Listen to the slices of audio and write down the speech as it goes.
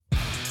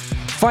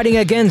fighting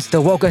against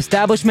the woke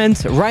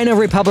establishment, rhino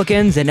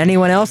Republicans, and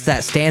anyone else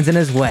that stands in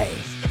his way.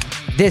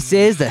 This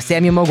is the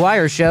Samuel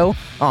McGuire Show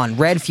on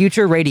Red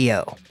Future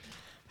Radio.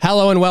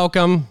 Hello and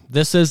welcome.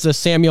 This is the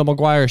Samuel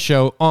McGuire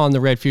Show on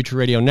the Red Future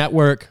Radio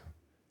Network.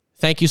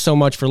 Thank you so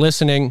much for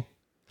listening.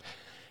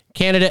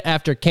 Candidate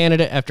after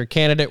candidate after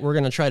candidate, we're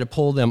going to try to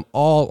pull them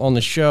all on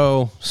the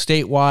show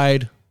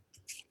statewide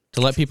to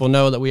let people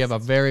know that we have a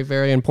very,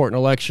 very important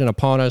election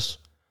upon us.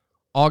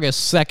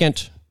 August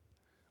 2nd,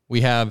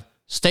 we have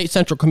state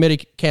central committee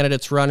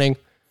candidates running.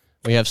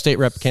 We have state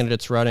rep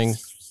candidates running,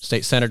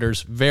 state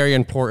senators. Very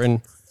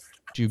important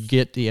to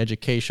get the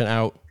education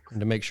out and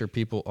to make sure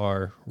people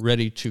are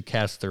ready to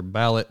cast their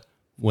ballot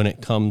when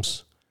it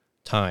comes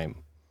time.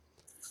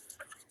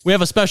 We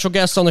have a special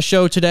guest on the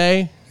show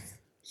today,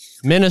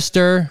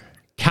 Minister,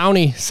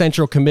 County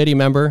Central Committee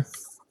member,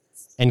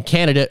 and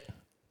candidate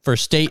for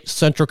State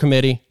Central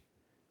Committee,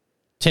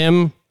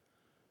 Tim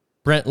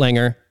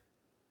Brentlinger.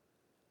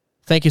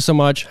 Thank you so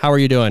much. How are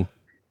you doing?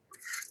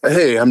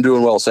 Hey, I'm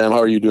doing well, Sam. How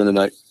are you doing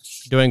tonight?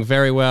 Doing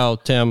very well,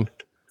 Tim.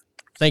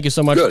 Thank you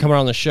so much for coming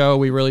on the show.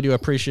 We really do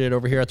appreciate it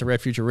over here at the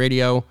Red Future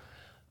Radio.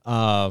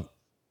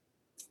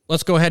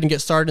 Let's go ahead and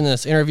get started in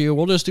this interview.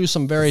 We'll just do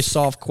some very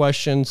soft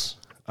questions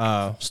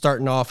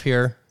starting off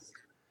here.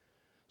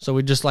 So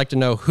we'd just like to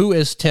know, who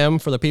is Tim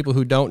for the people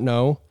who don't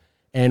know,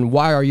 and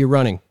why are you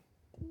running?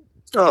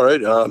 All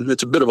right.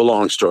 It's a bit of a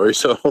long story.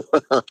 So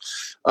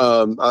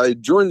I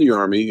joined the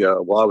Army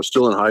while I was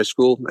still in high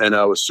school, and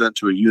I was sent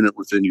to a unit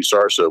within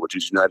USARSA, which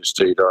is United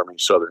States Army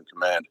Southern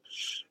Command.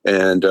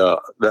 And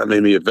that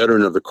made me a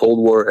veteran of the Cold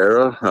War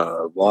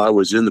era. While I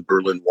was in the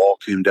Berlin Wall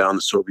came down,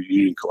 the Soviet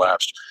Union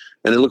collapsed,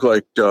 and it looked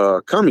like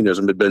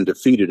communism had been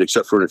defeated,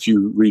 except for in a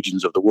few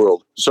regions of the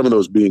world, some of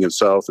those being in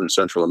South and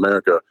Central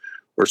America,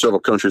 where several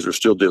countries were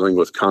still dealing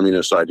with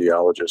communist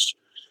ideologists.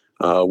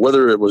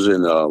 Whether it was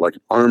in like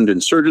armed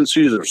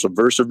insurgencies or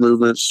subversive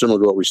movements, similar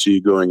to what we see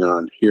going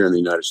on here in the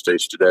United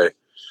States today.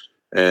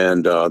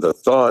 And the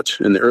thought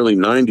in the early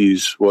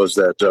 90s was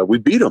that we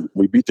beat them.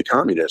 We beat the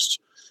communists.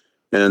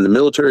 And the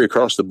military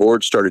across the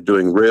board started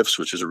doing RIFs,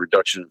 which is a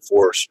reduction in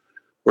force,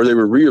 where they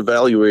were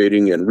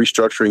reevaluating and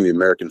restructuring the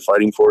American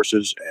fighting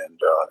forces. And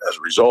as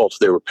a result,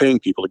 they were paying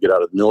people to get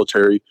out of the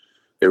military.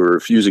 They were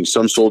refusing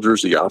some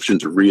soldiers the option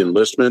to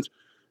re-enlistment,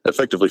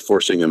 effectively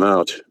forcing them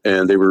out.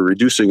 And they were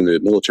reducing the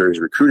military's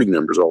recruiting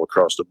numbers all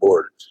across the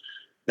board.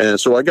 And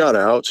so I got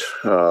out.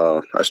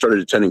 I started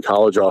attending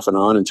college off and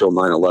on until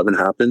 9/11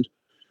 happened.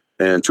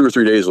 And 2 or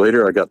 3 days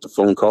later, I got the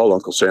phone call,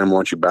 Uncle Sam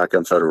wants you back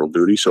on federal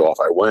duty. So off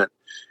I went.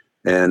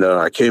 And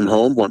I came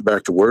home, went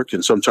back to work,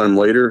 and sometime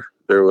later,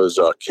 there was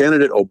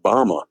candidate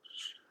Obama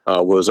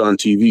was on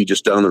TV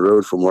just down the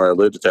road from where I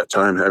lived at that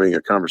time, having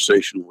a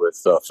conversation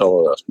with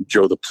fellow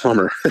Joe the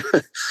plumber.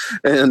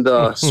 And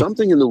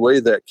something in the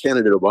way that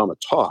candidate Obama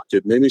talked,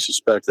 it made me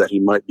suspect that he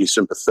might be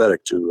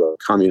sympathetic to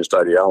communist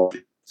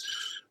ideology.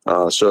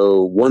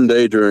 So one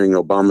day during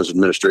Obama's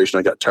administration,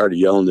 I got tired of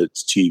yelling at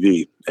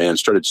TV and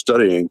started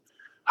studying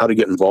how to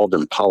get involved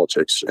in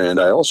politics. And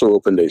I also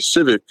opened a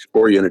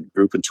civic-oriented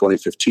group in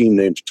 2015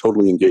 named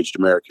Totally Engaged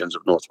Americans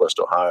of Northwest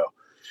Ohio.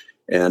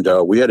 And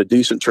we had a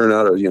decent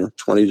turnout of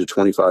 20 to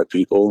 25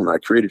 people. And I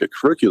created a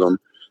curriculum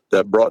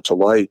that brought to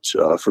light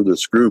for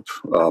this group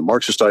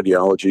Marxist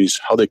ideologies,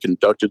 how they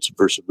conducted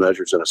subversive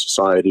measures in a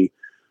society,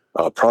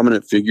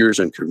 prominent figures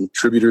and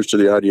contributors to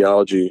the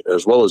ideology,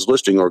 as well as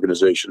listing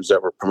organizations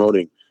that were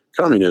promoting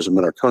communism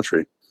in our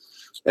country.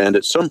 And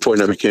at some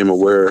point, I became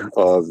aware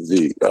of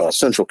the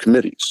central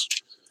committees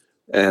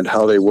and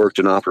how they worked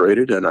and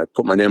operated. And I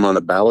put my name on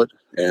the ballot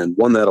and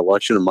won that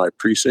election in my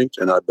precinct.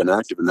 And I've been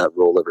active in that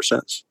role ever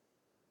since.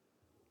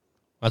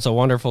 That's a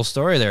wonderful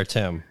story there,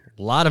 Tim.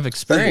 A lot of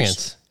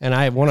experience. Thanks. And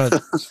I want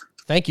to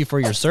thank you for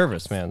your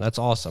service, man. That's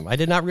awesome. I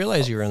did not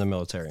realize you were in the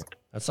military.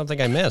 That's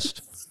something I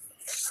missed.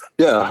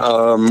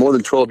 Yeah, more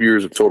than 12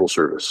 years of total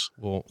service.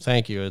 Well,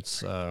 thank you.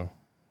 It's,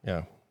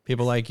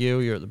 people like you,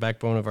 you're the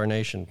backbone of our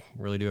nation.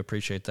 Really do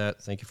appreciate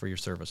that. Thank you for your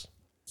service.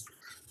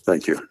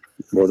 Thank you.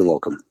 More than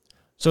welcome.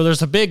 So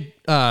there's a big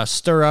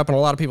stir up and a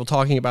lot of people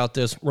talking about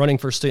this, running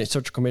for state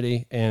central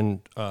committee,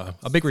 and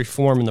a big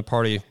reform in the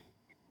party,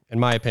 in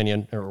my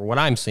opinion, or what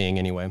I'm seeing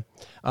anyway.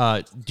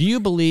 Do you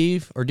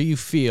believe, or do you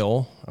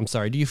feel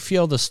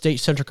the state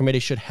central committee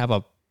should have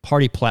a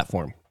party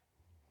platform?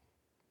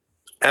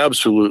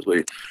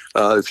 Absolutely.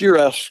 If you're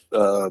asked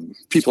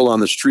people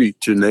on the street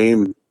to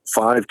name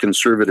 5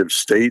 conservative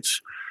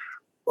states,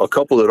 a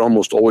couple that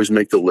almost always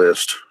make the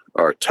list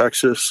are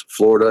Texas,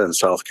 Florida, and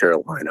South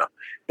Carolina.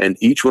 And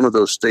each one of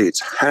those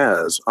states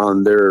has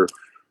on their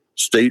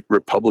state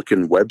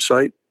Republican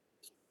website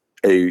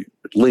a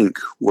link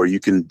where you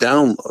can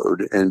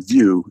download and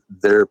view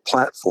their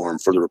platform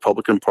for the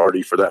Republican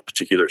Party for that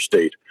particular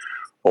state.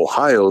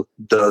 Ohio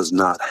does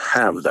not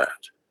have that.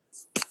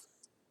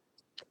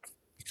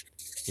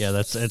 Yeah,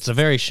 it's a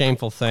very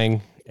shameful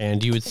thing.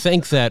 And you would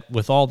think that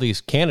with all these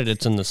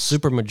candidates in the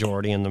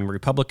supermajority and the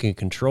Republican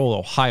control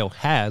Ohio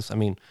has,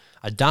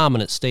 a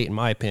dominant state in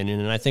my opinion,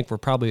 and I think we're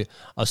probably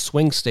a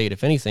swing state,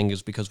 if anything,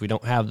 is because we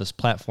don't have this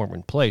platform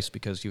in place,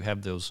 because you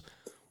have those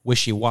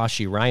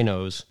wishy-washy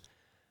rhinos,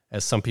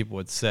 as some people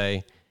would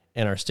say,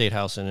 in our state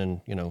house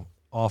and in,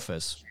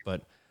 office.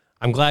 But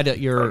I'm glad that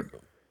you're,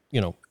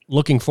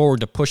 looking forward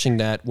to pushing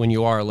that when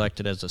you are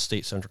elected as a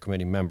state central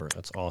committee member.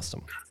 That's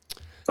awesome.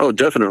 Oh,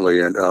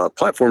 definitely. And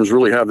platforms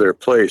really have their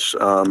place.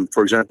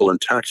 For example, in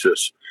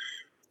Texas,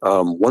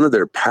 one of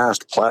their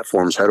past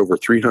platforms had over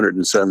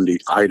 370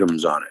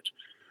 items on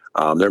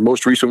it. Their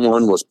most recent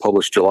one was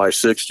published July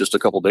 6th, just a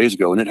couple days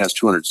ago, and it has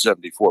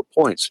 274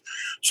 points.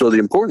 So the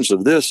importance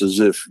of this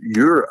is if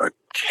you're a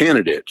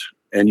candidate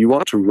and you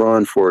want to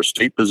run for a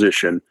state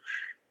position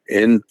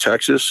in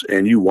Texas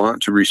and you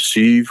want to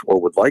receive or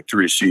would like to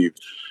receive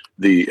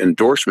the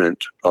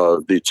endorsement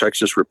of the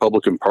Texas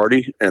Republican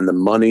Party and the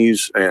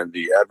monies and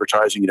the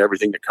advertising and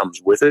everything that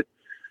comes with it,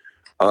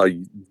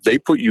 they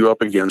put you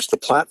up against the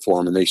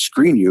platform and they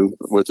screen you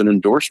with an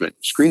endorsement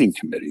screening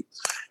committee.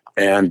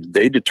 And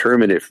they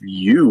determine if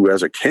you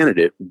as a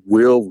candidate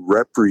will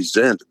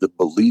represent the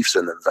beliefs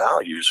and the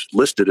values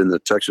listed in the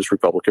Texas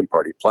Republican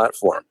Party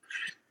platform.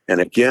 And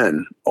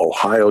again,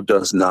 Ohio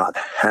does not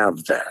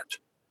have that.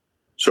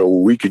 So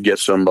we could get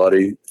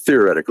somebody,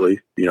 theoretically,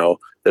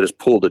 that has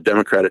pulled a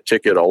Democratic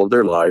ticket all of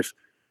their life,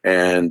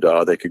 and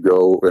they could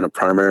go in a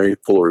primary,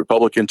 pull a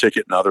Republican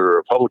ticket, now they're a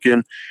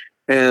Republican,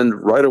 and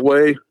right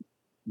away,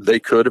 they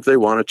could, if they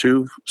wanted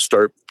to,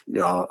 start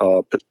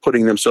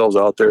putting themselves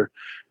out there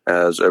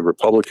as a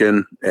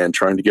Republican and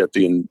trying to get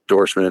the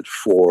endorsement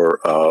for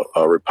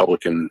a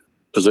Republican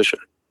position.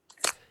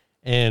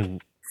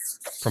 And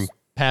from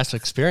past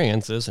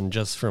experiences and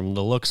just from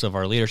the looks of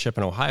our leadership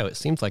in Ohio, it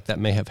seems like that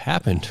may have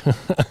happened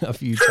a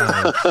few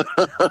times.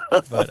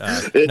 But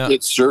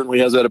it certainly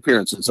has that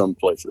appearance in some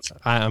places.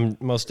 I'm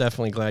most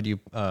definitely glad you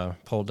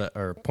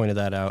pointed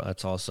that out.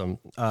 That's awesome.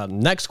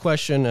 Next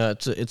question.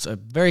 It's a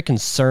very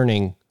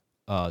concerning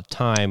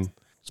time,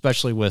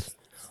 especially with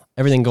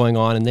everything going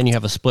on, and then you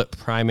have a split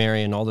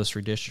primary and all this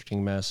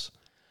redistricting mess.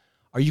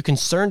 Are you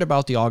concerned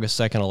about the August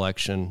 2nd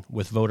election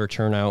with voter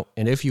turnout?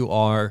 And if you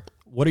are,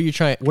 what are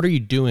you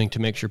doing to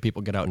make sure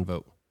people get out and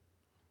vote?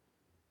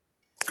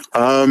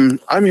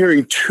 I'm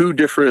hearing two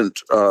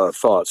different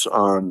thoughts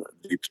on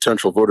the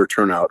potential voter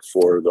turnout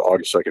for the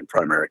August 2nd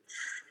primary.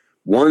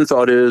 One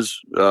thought is,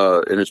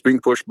 and it's being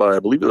pushed by, I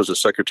believe it was the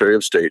Secretary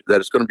of State, that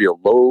it's going to be a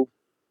low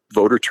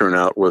voter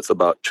turnout with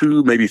about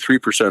 2, maybe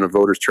 3% of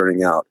voters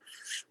turning out.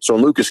 So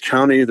in Lucas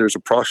County, there's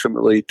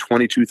approximately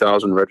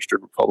 22,000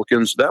 registered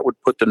Republicans. That would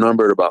put the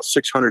number at about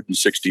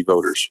 660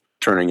 voters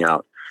turning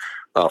out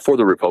for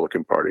the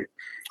Republican Party.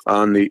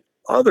 On the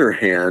other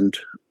hand,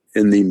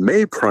 in the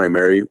May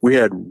primary, we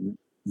had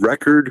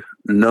record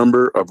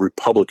number of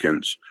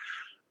Republicans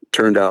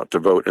turned out to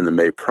vote in the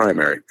May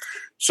primary.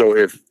 So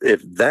if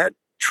that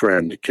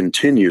trend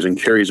continues and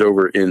carries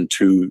over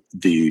into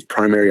the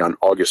primary on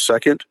August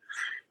 2nd,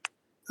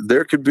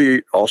 there could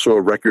be also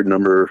a record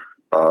number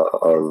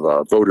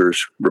of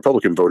voters,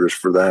 Republican voters,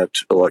 for that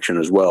election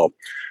as well.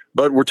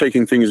 But we're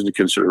taking things into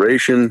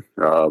consideration.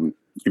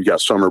 You've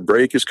got summer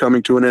break is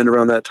coming to an end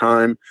around that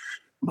time.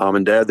 Mom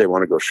and dad, they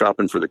want to go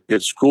shopping for the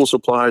kids' school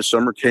supplies.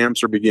 Summer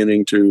camps are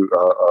beginning to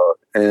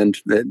end.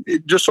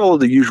 Just all of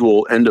the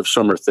usual end of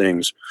summer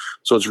things.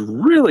 So it's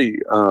really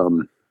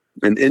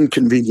an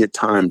inconvenient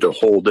time to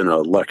hold an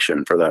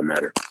election, for that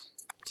matter.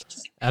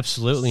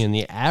 Absolutely, and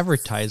the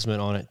advertisement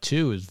on it,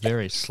 too, is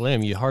very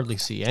slim. You hardly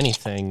see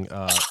anything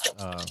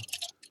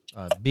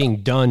being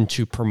done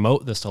to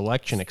promote this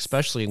election,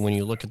 especially when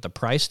you look at the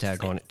price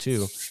tag on it,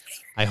 too.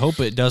 I hope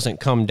it doesn't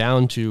come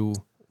down to,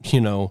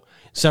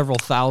 several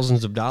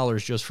thousands of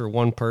dollars just for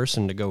one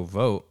person to go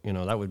vote.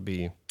 That would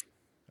be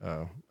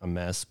a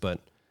mess,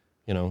 but,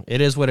 it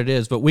is what it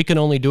is. But we can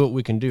only do what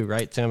we can do,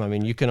 right, Tim? I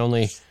mean, you can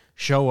only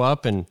show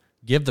up and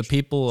give the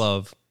people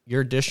of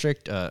your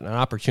district an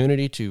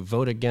opportunity to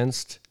vote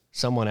against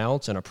someone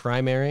else in a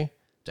primary,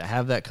 to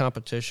have that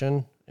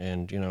competition,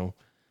 and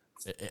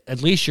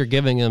at least you're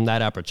giving them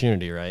that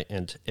opportunity, right?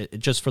 And it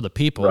just for the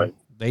people, right.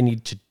 They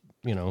need to,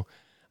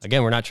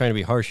 again, we're not trying to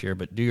be harsh here,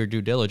 but do your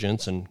due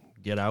diligence and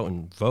get out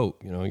and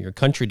vote. Your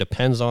country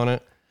depends on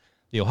it.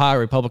 The Ohio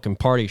Republican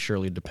Party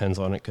surely depends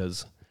on it,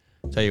 because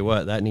I'll tell you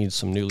what, that needs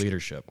some new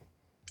leadership.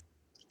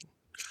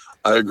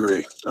 I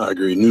agree.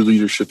 New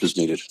leadership is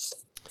needed.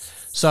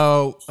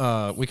 So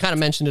we kind of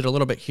mentioned it a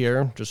little bit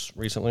here just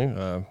recently.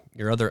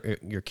 Your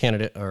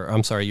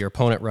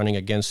opponent running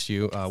against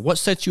you. What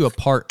sets you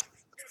apart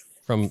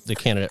from the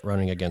candidate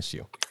running against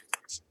you?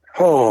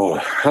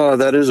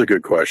 That is a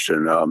good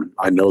question.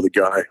 I know the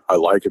guy. I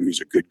like him. He's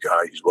a good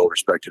guy. He's well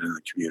respected in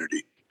the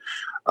community.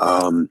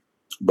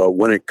 But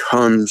when it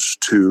comes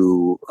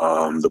to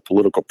the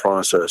political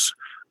process,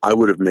 I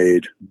would have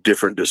made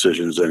different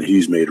decisions than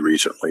he's made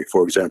recently.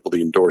 For example,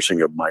 the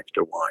endorsing of Mike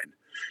DeWine.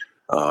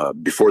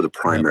 Before the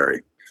primary.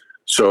 Yep.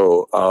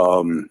 So,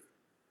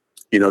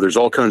 there's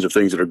all kinds of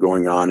things that are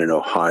going on in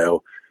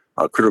Ohio.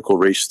 Critical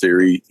race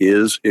theory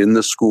is in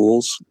the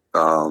schools.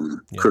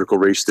 Critical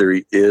race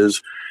theory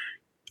is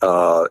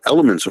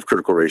elements of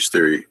critical race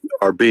theory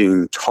are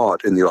being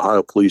taught in the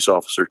Ohio Police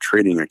Officer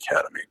Training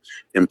Academy.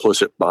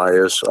 Implicit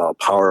bias,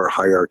 power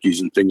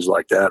hierarchies, and things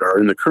like that are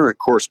in the current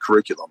course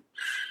curriculum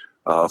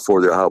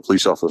for the Ohio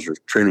Police Officer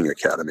Training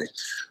Academy.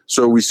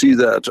 So we see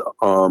that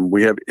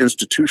we have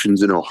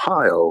institutions in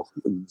Ohio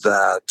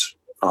that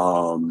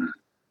are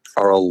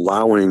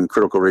allowing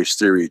critical race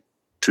theory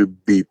to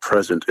be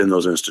present in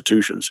those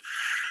institutions.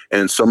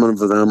 And some of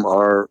them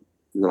are,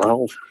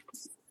 well,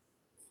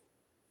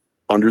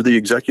 under the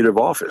executive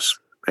office.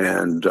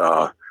 And,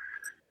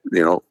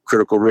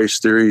 critical race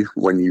theory,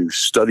 when you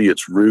study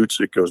its roots,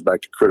 it goes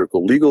back to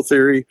critical legal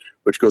theory,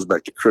 which goes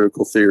back to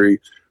critical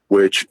theory,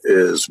 which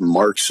is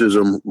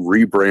Marxism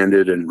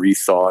rebranded and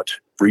rethought,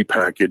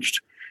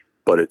 repackaged,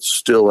 but it's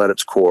still at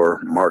its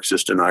core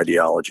Marxist in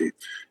ideology.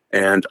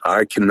 And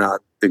I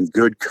cannot, in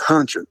good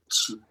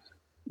conscience,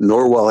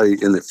 nor will I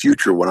in the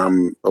future when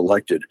I'm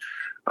elected,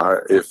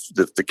 if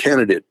the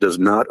candidate does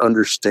not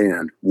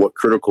understand what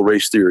critical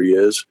race theory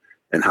is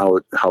and how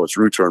its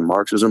roots are in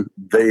Marxism,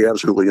 they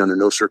absolutely under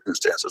no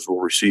circumstances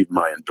will receive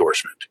my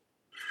endorsement.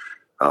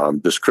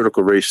 This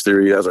critical race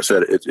theory, as I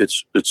said,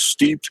 it's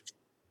steeped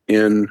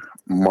in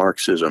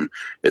Marxism.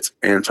 It's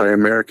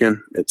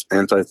anti-American. It's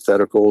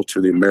antithetical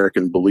to the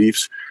American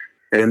beliefs,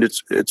 and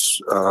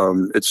it's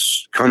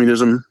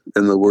communism,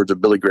 in the words of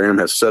Billy Graham,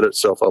 has set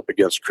itself up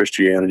against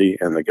Christianity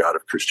and the God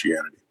of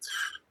Christianity.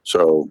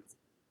 So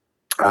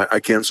I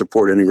can't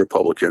support any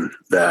Republican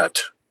that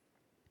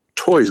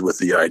toys with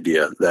the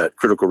idea that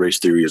critical race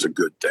theory is a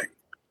good thing.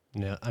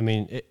 Yeah, I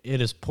mean,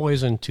 it is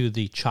poison to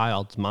the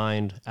child's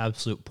mind,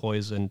 absolute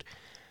poison.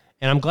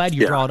 And I'm glad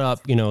you brought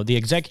up, the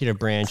executive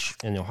branch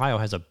in Ohio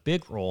has a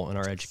big role in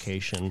our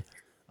education.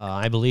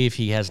 I believe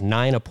he has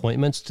 9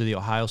 appointments to the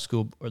Ohio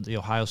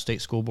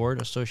State School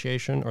Board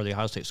Association or the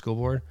Ohio State School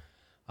Board.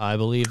 I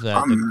believe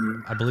that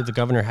the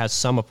governor has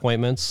some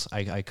appointments.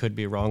 I could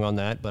be wrong on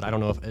that, but I don't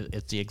know if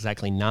it's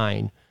exactly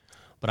 9,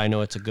 but I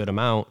know it's a good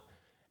amount.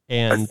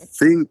 And I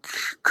think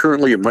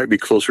currently it might be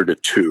closer to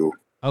 2.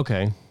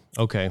 Okay.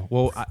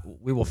 Well,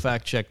 we will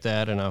fact check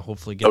that, and I'll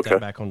hopefully get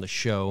that back on the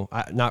show.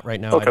 Not right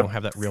now. Okay. I don't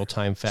have that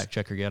real-time fact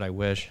checker yet. I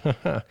wish.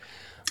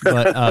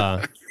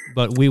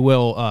 But we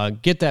will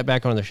get that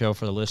back on the show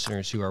for the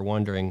listeners who are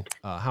wondering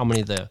how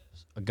many the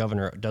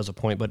governor does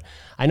appoint. But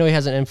I know he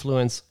has an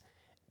influence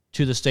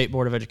to the State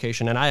Board of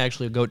Education, and I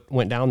actually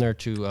went down there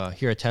to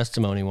hear a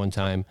testimony one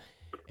time,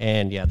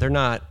 and they're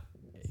not.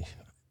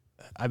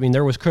 I mean,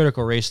 there was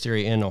critical race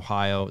theory in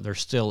Ohio. There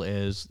still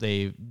is.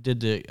 They did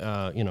the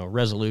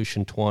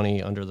Resolution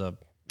 20 under the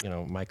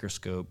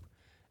microscope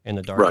in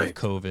the dark of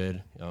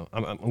COVID.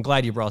 I'm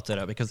glad you brought that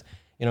up because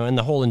and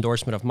the whole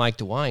endorsement of Mike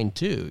DeWine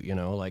too.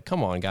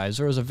 Come on, guys.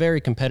 There was a very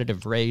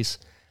competitive race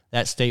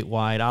that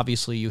statewide.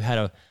 Obviously, you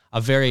had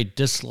a very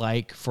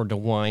dislike for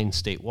DeWine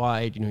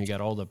statewide. You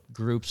got all the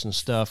groups and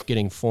stuff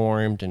getting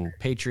formed and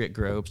patriot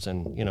groups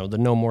and the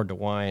No More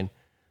DeWine.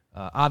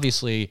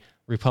 Obviously,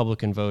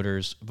 Republican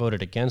voters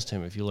voted against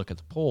him if you look at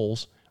the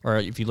polls, or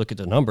if you look at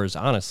the numbers,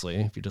 honestly,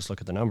 if you just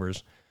look at the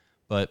numbers.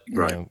 But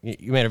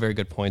you made a very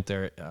good point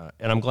there.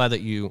 And I'm glad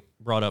that you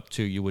brought up,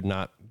 too, you would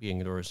not be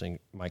endorsing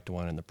Mike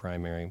DeWine in the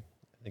primary.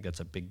 I think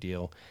that's a big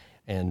deal.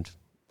 And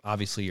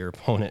obviously your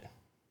opponent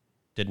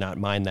did not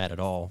mind that at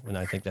all. And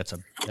I think that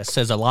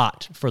says a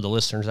lot for the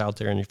listeners out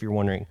there. And if you're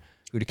wondering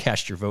who to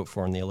cast your vote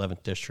for in the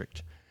 11th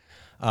district.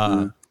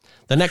 The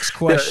next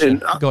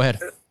question, go ahead.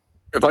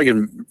 If I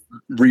can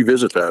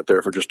revisit that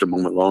there for just a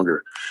moment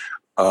longer.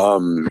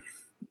 In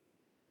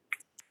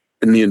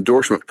the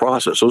endorsement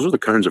process, those are the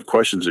kinds of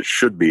questions that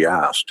should be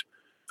asked.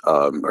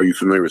 Are you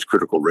familiar with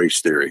critical race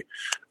theory?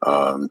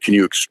 Can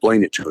you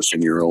explain it to us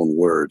in your own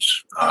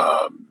words?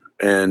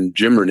 And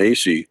Jim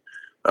Renacci,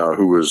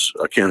 who was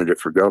a candidate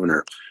for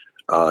governor,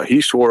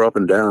 he swore up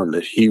and down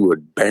that he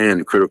would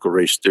ban critical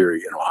race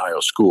theory in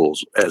Ohio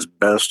schools as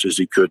best as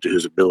he could to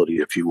his ability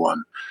if he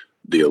won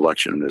the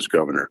election as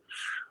governor.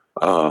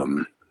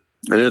 And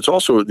it's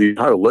also the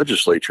Ohio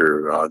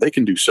legislature. They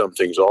can do some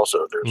things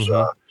also.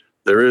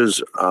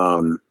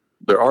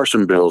 There are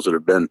some bills that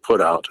have been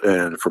put out,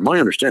 and from my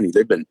understanding,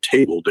 they've been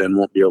tabled and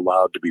won't be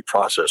allowed to be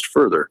processed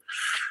further.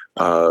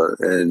 But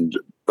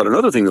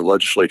another thing the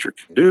legislature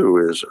can do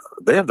is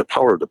they have the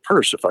power of the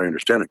purse, if I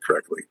understand it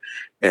correctly,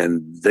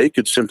 and they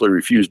could simply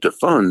refuse to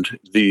fund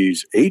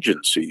these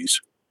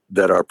agencies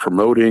that are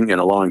promoting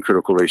and allowing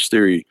critical race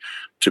theory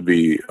to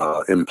be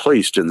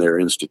emplaced in their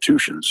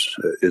institutions.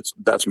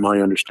 That's my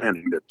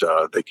understanding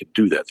that they could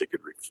do that.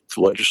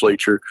 The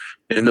legislature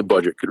in the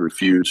budget could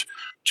refuse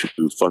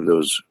to fund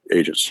those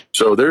agents.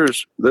 So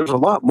there's a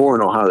lot more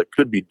in Ohio that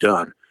could be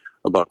done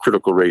about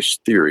critical race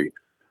theory.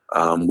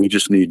 We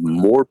just need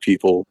more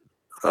people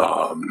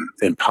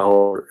in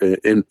power,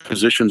 in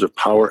positions of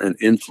power and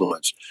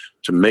influence,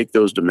 to make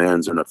those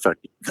demands and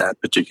affect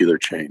that particular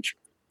change.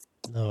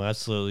 No,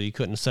 absolutely. You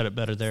couldn't have said it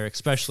better there,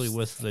 especially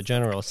with the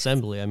General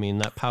Assembly. I mean,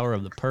 that power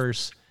of the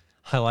purse,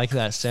 I like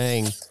that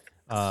saying.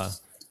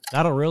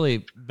 That'll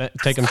really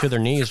take them to their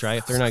knees, right?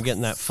 If they're not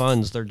getting that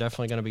funds, they're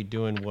definitely going to be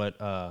doing what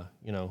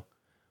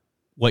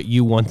what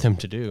you want them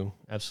to do.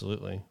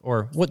 Absolutely.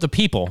 Or what the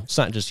people, it's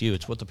not just you,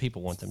 it's what the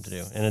people want them to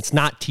do. And it's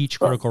not teach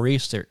critical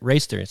race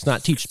theory. It's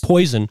not teach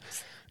poison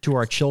to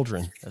our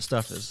children. That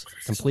stuff is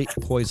complete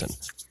poison.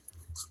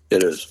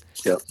 It is.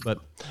 Yeah. But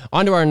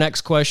on to our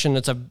next question.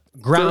 It's a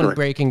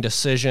groundbreaking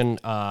decision,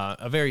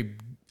 a very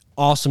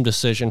awesome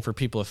decision for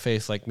people of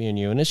faith like me and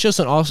you. And it's just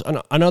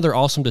another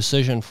awesome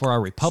decision for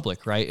our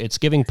republic, right? It's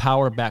giving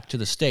power back to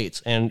the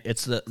states. And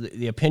it's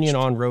the opinion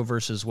on Roe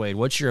versus Wade.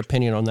 What's your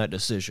opinion on that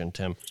decision,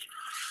 Tim?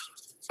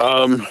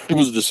 It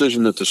was a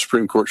decision that the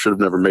Supreme Court should have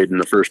never made in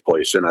the first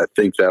place. And I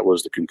think that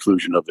was the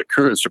conclusion of the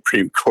current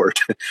Supreme Court.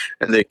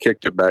 And they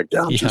kicked it back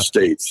down to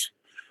states.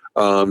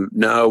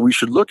 Now, we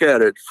should look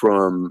at it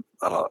from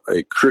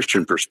a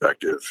Christian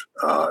perspective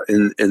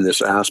in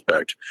this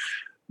aspect,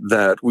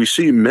 that we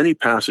see many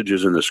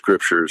passages in the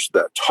scriptures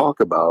that talk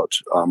about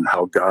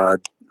how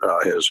God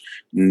has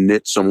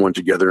knit someone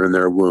together in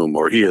their womb,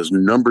 or he has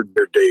numbered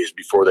their days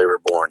before they were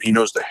born. He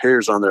knows the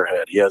hairs on their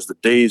head. He has the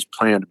days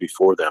planned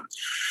before them.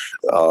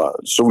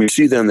 So we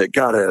see then that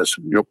God has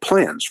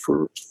plans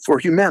for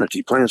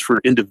humanity, plans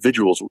for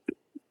individuals.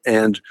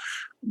 And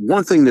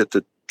one thing that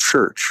the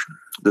church,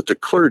 that the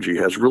clergy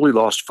has really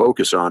lost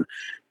focus on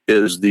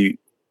is the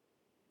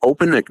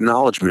open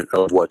acknowledgement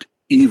of what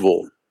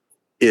evil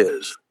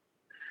is.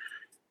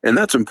 And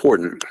that's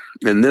important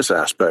in this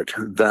aspect,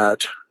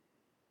 that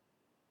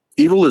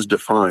evil is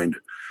defined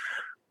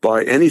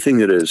by anything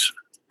that is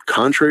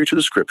contrary to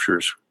the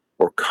scriptures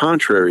or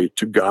contrary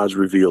to God's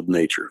revealed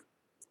nature.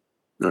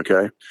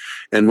 Okay?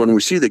 And when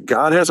we see that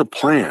God has a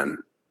plan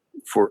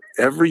for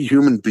every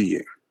human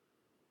being,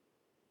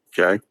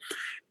 okay,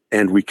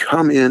 and we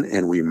come in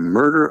and we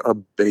murder a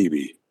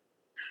baby,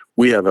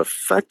 we have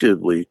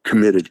effectively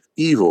committed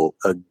evil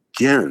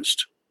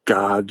against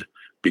God,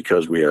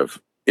 because we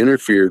have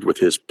interfered with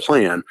his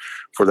plan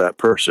for that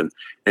person.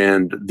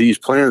 And these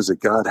plans that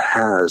God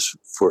has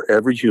for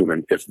every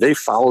human, if they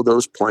follow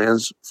those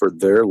plans for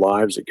their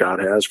lives that God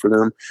has for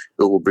them,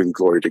 it will bring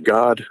glory to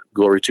God,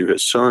 glory to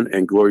his Son,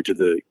 and glory to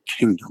the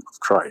kingdom of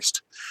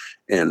Christ.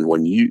 And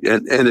when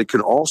and it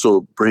can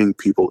also bring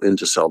people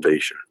into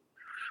salvation.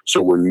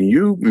 So when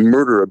you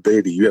murder a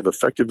baby, you have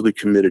effectively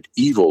committed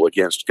evil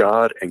against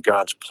God and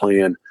God's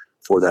plan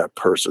for that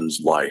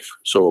person's life.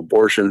 So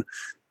abortion,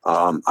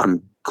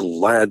 I'm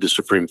glad the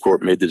Supreme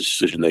Court made the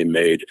decision they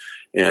made.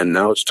 And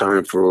now it's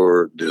time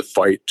for the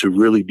fight to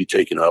really be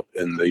taken up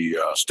in the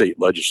state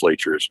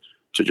legislatures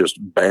to just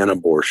ban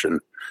abortion.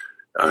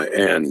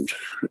 And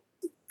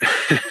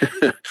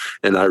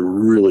I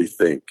really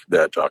think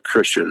that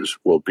Christians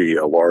will be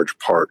a large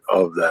part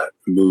of that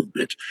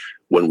movement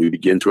when we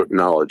begin to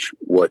acknowledge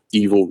what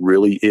evil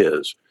really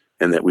is,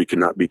 and that we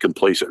cannot be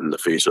complacent in the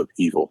face of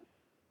evil.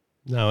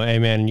 No,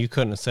 amen. You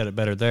couldn't have said it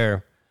better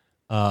there.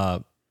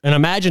 And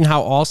imagine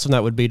how awesome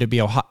that would be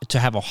to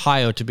have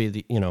Ohio to be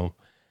the,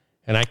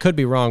 and I could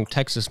be wrong.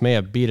 Texas may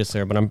have beat us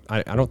there, but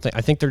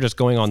I think they're just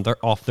going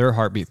off their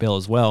heartbeat bill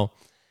as well.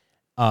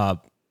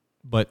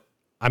 But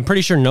I'm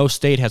pretty sure no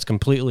state has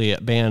completely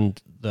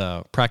banned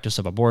the practice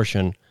of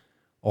abortion.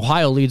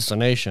 Ohio leads the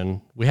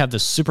nation. We have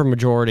this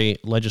supermajority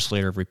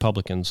legislature of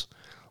Republicans.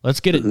 Let's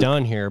get it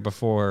done here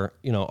before,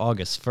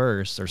 August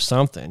 1st or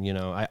something.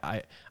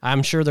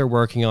 I'm sure they're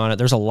working on it.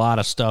 There's a lot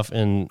of stuff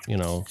in,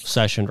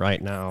 session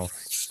right now.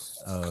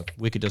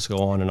 We could just go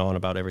on and on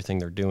about everything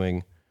they're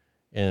doing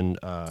in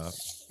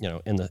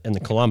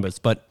the Columbus,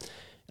 but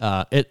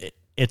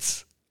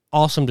it's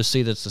awesome to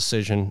see this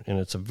decision, and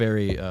it's a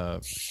very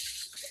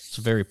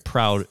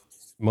proud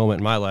moment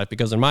in my life,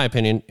 because in my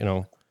opinion,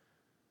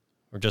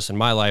 or just in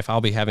my life, I'll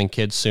be having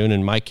kids soon,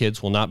 and my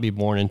kids will not be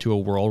born into a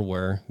world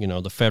where,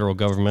 the federal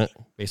government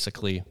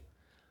basically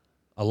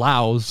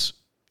allows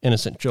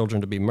innocent children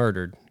to be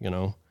murdered.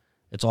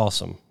 It's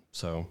awesome.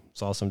 So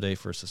it's an awesome day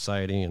for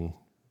society. And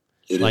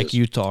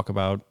you talk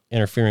about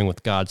interfering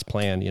with God's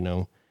plan,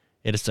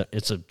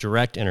 it's a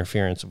direct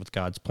interference with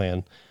God's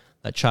plan.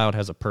 That child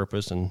has a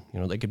purpose, and,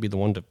 they could be the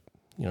one to,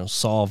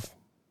 solve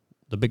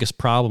the biggest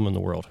problem in the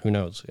world. Who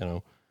knows,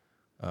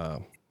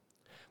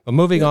 But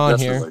moving on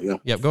here. Yeah.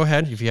 Yep, go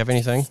ahead if you have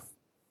anything.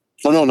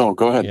 No,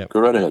 go ahead. Yep. Go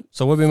right ahead.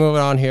 So we'll be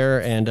moving on here,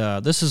 and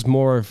this is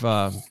more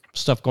of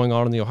stuff going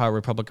on in the Ohio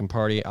Republican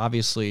Party.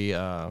 Obviously,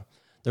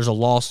 there's a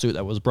lawsuit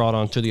that was brought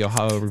on to the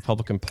Ohio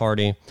Republican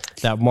Party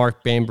that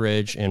Mark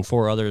Bainbridge and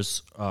 4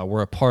 others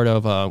were a part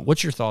of.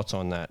 What's your thoughts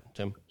on that,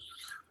 Tim?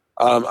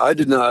 I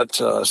did not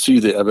see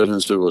the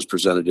evidence that was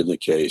presented in the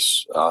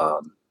case,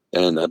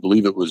 and I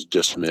believe it was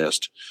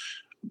dismissed.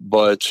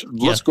 But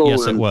let's go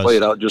and play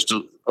it out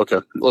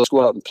let's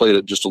go out and play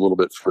it just a little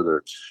bit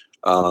further.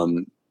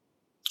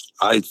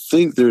 I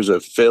think there's a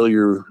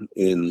failure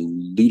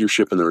in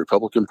leadership in the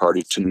Republican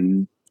Party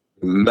to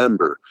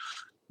remember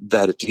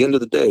that at the end of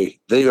the day,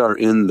 they are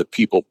in the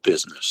people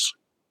business,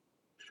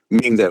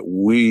 meaning that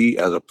we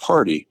as a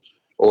party,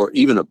 or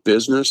even a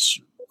business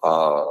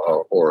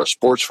or a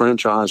sports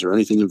franchise or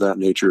anything of that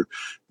nature,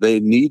 they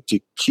need to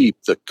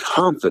keep the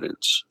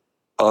confidence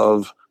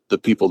of the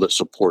people that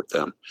support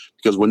them.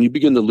 Because when you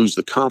begin to lose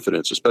the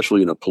confidence,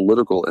 especially in a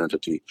political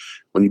entity,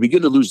 when you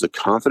begin to lose the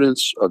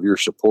confidence of your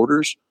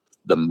supporters,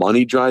 the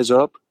money dries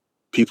up.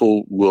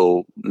 People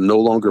will no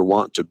longer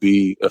want to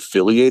be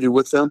affiliated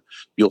with them.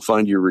 You'll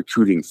find you're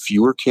recruiting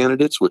fewer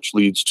candidates, which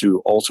leads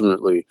to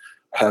ultimately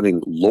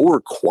having lower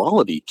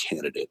quality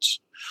candidates.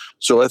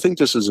 So I think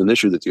this is an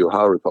issue that the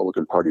Ohio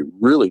Republican Party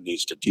really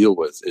needs to deal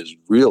with, is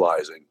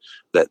realizing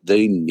that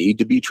they need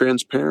to be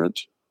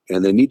transparent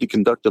and they need to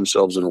conduct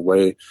themselves in a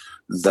way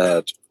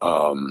that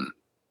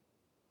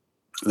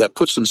that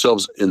puts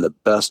themselves in the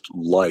best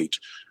light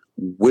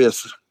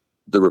with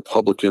the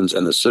Republicans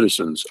and the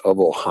citizens of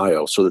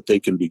Ohio, so that they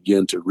can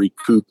begin to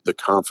recoup the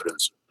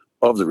confidence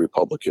of the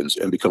Republicans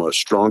and become a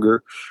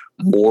stronger,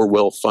 more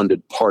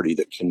well-funded party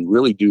that can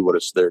really do what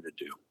it's there to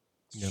do.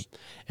 Yep.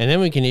 And then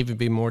we can even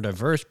be more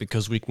diverse,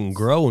 because we can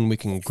grow and we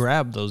can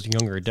grab those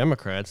younger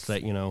Democrats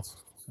that,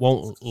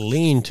 won't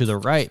lean to the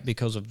right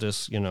because of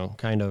this,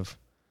 kind of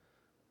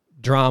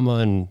drama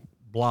and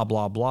blah,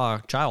 blah, blah,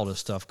 childish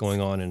stuff going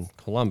on in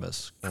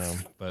Columbus.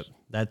 But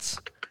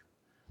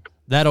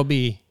that'll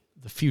be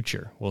the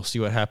future. We'll see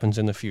what happens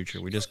in the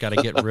future. We just got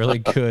to get really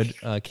good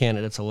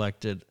candidates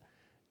elected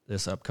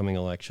this upcoming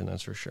election.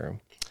 That's for sure.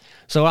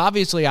 So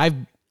obviously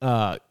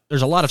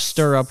there's a lot of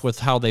stir up with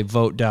how they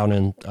vote down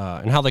in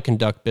and how they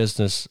conduct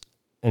business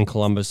in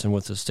Columbus and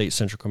with the state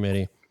central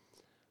committee.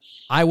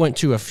 I went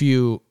to a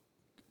few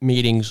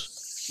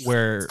meetings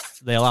where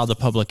they allowed the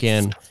public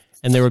in,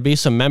 and there would be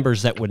some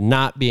members that were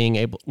not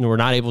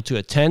able to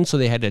attend, so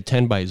they had to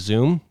attend by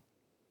Zoom,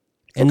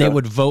 and they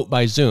would vote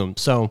by Zoom.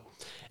 So,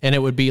 and it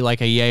would be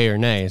like a yay or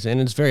nay,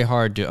 and it's very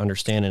hard to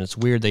understand, and it's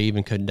weird they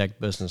even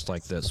conduct business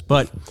like this.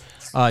 But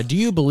do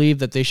you believe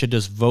that they should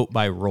just vote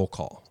by roll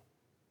call?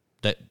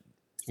 That,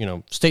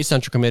 state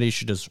central committee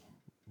should just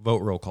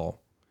vote roll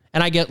call?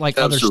 And I get like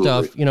Absolutely.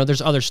 other stuff,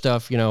 there's other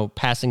stuff,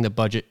 passing the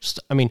budget.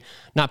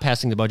 Not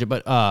passing the budget,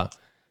 but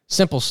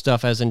simple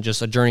stuff as in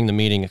just adjourning the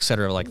meeting, et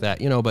cetera, like that,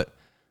 but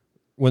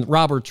with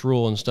Robert's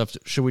rule and stuff,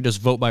 should we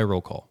just vote by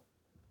roll call?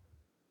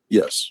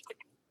 Yes.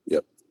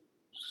 Yep.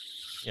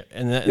 Yeah,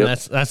 and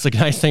that's the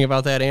nice thing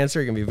about that answer.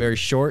 It can be very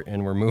short,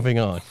 and we're moving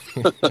on.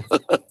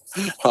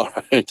 All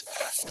right.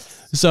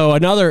 So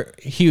another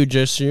huge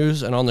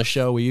issues, and on the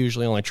show we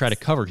usually only try to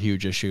cover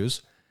huge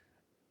issues,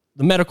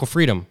 the medical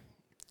freedom.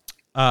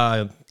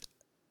 What's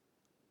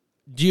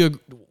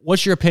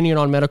your opinion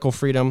on medical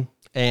freedom?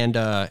 And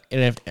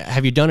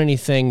have you done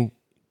anything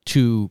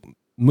to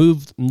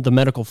move the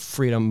medical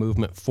freedom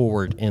movement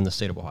forward in the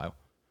state of Ohio?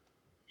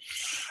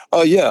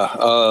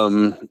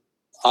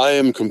 I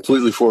am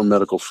completely for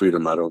medical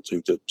freedom. I don't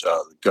think that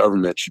the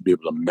government should be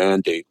able to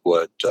mandate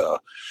what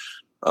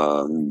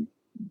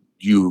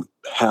you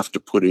have to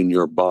put in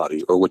your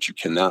body or what you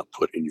cannot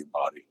put in your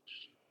body.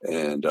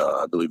 And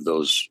I believe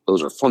those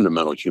are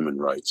fundamental human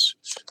rights,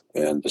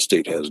 and the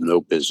state has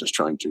no business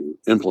trying to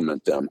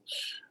implement them.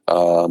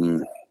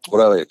 What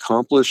have I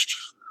accomplished?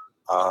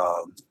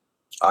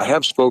 I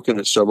have spoken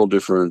at several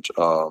different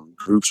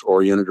groups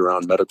oriented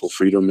around medical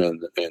freedom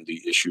and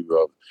the issue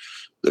of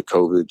the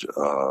COVID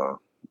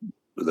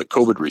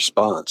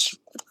response.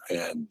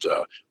 And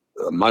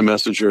my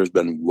message here has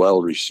been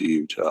well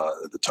received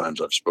at the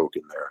times I've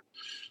spoken there.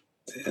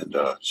 And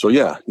I've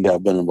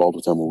been involved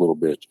with them a little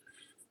bit.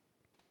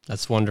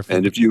 That's wonderful.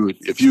 And if you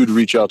would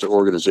reach out to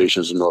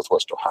organizations in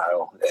Northwest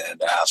Ohio and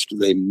ask,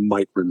 they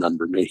might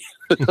remember me.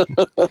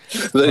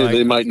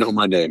 They might know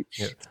my name.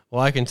 Yeah.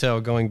 Well, I can tell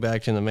going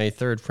back to the May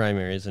 3rd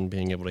primaries and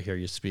being able to hear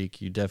you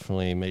speak, you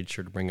definitely made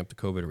sure to bring up the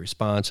COVID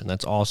response, and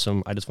that's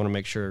awesome. I just want to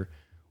make sure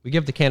we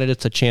give the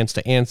candidates a chance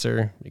to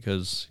answer,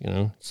 because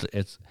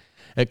it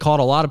caught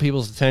a lot of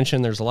people's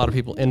attention. There's a lot of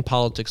people in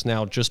politics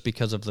now just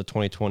because of the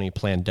 2020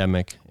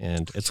 pandemic,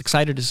 and it's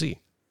exciting to see.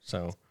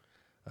 So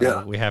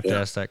we have to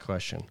ask that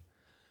question.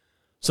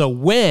 So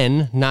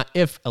when, not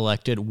if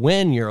elected,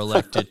 when you're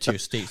elected to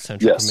state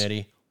central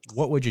committee,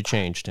 what would you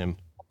change, Tim?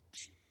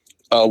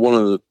 One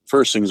of the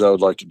first things I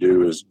would like to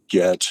do is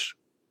get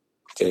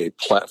a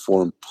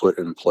platform put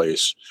in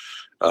place.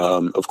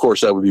 Of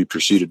course, that would be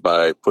preceded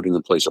by putting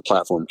in place a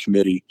platform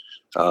committee,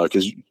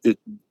 because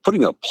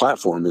putting a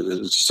platform is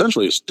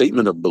essentially a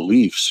statement of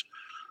beliefs,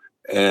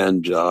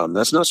 and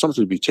that's not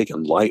something to be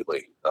taken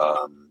lightly.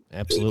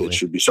 Absolutely. It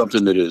should be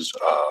something that is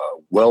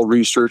well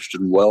researched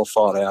and well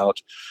thought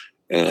out.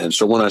 And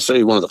so when I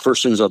say one of the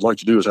first things I'd like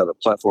to do is have a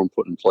platform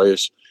put in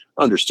place,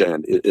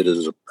 understand it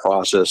is a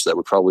process that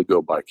would probably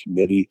go by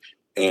committee,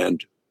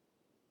 and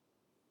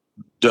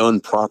done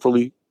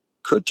properly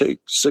could take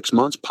 6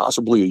 months,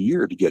 possibly a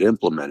year to get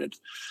implemented.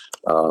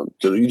 Because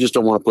you just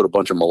don't want to put a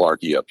bunch of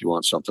malarkey up. You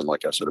want something,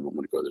 like I said a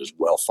moment ago, that is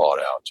well thought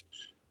out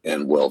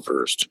and well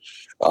versed.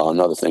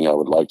 Another thing I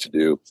would like to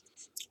do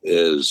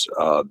is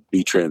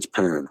be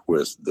transparent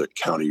with the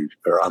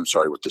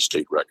with the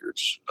state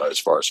records as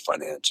far as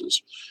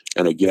finances.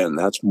 And again,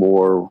 that's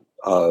more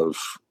of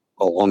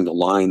along the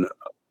line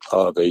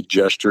of a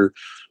gesture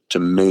to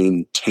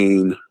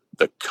maintain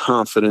the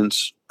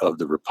confidence of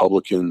the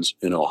Republicans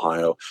in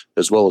Ohio,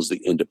 as well as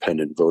the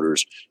independent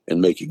voters,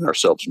 in making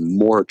ourselves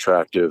more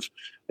attractive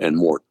and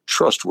more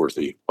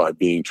trustworthy by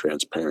being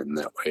transparent in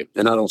that way.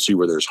 And I don't see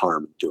where there's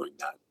harm in doing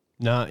that.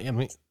 No, I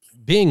mean,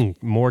 being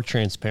more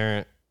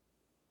transparent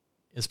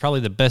is probably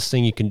the best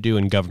thing you can do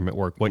in government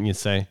work, wouldn't you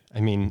say? I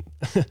mean,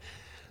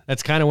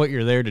 that's kind of what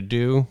you're there to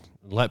do,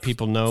 let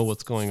people know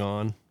what's going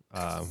on.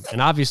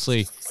 And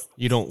obviously,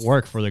 you don't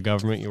work for the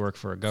government. You work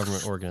for a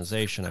government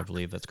organization, I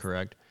believe that's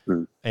correct.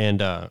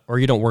 And or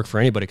you don't work for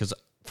anybody, because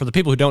for the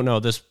people who don't know,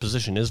 this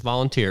position is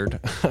volunteered.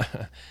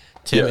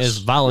 Tim is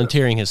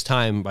volunteering his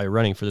time by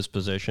running for this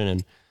position.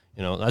 And,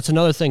 you know, that's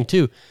another thing,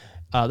 too.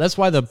 That's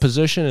why the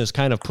position is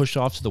kind of pushed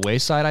off to the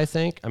wayside, I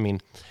think. I mean,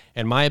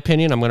 in my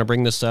opinion, I'm going to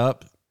bring this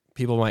up.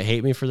 People might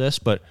hate me for this,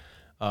 but,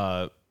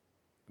 I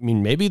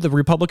mean, maybe the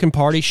Republican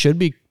Party should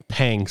be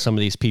paying some of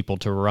these people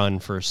to run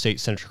for state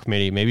central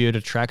committee. Maybe it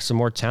attracts some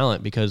more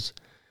talent, because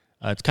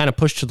it's kind of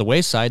pushed to the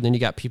wayside. And then you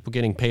got people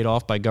getting paid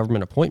off by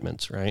government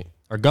appointments, right?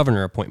 Or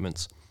governor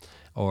appointments,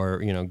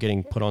 or, you know,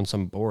 getting put on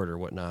some board or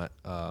whatnot.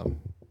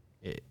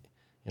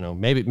 You know,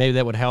 maybe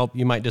that would help.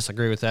 You might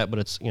disagree with that, but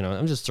it's, you know,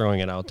 I'm just throwing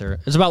it out there.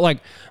 It's about like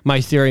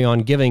my theory on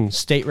giving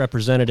state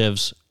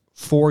representatives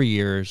 4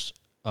 years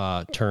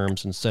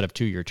terms instead of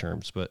 2-year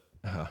terms, but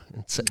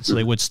so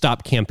they would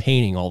stop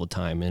campaigning all the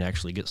time and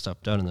actually get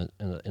stuff done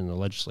in the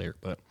legislature.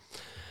 But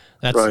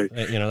that's right.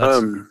 You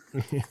know,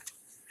 that's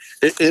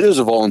it is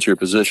a volunteer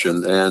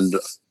position, and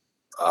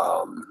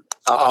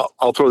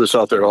I'll throw this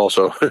out there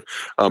also.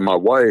 My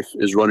wife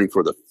is running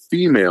for the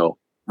female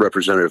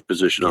representative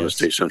position on the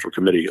state central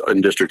committee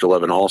in District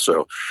 11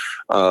 also.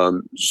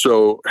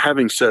 So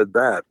having said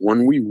that,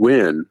 when we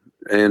win,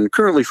 and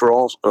currently for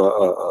all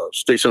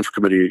state central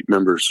committee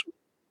members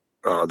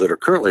that are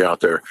currently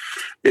out there,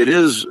 it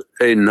is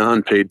a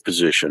non-paid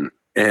position.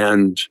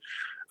 And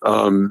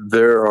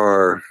there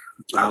are,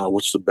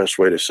 what's the best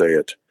way to say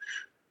it?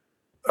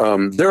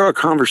 There are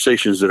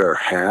conversations that are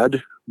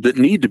had that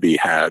need to be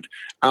had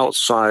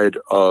outside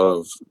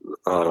of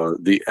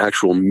the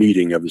actual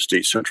meeting of the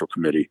state central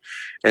committee.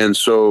 And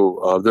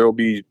so there will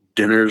be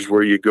dinners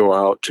where you go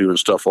out to and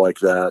stuff like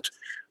that,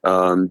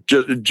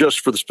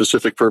 just for the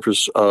specific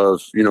purpose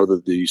of, you know,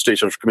 the state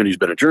central committee has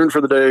been adjourned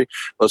for the day.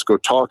 Let's go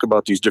talk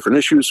about these different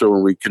issues. So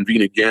when we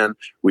convene again,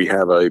 we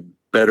have a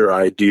better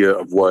idea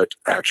of what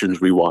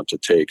actions we want to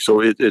take.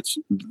 So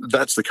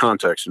that's the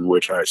context in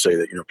which I say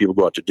that, you know, people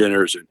go out to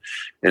dinners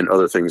and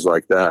other things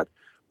like that.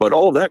 But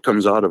all of that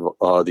comes out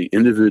of the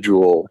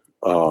individual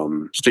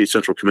state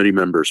central committee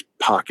member's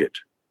pocket.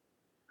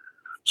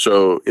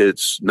 So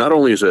it's not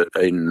only is it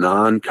a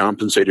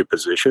non-compensated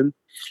position,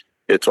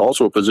 it's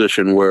also a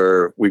position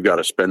where we've got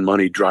to spend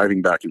money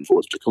driving back and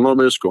forth to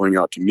Columbus, going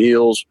out to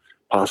meals,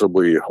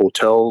 possibly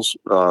hotels,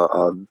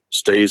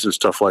 stays and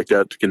stuff like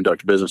that to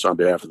conduct business on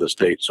behalf of the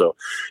state. So,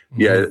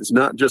 yeah, it's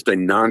not just a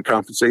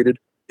non-compensated.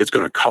 It's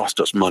going to cost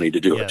us money to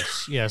do it.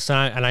 Yes,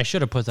 and I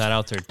should have put that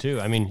out there too.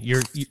 I mean,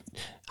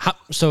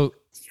 so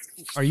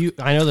are you?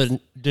 I know the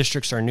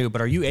districts are new, but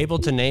are you able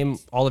to name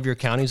all of your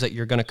counties that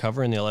you're going to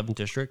cover in the 11th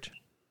district?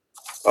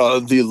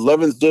 The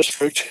 11th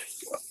district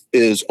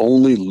is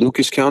only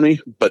Lucas County,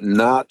 but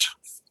not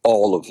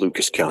all of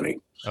Lucas County.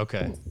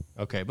 Okay,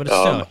 but it's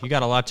still, you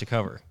got a lot to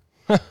cover.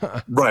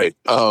 Right.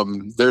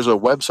 There's a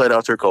website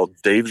out there called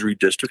Dave's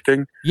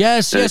Redistricting.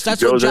 Yes,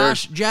 that's what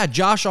Josh. Yeah,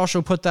 Josh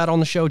also put that on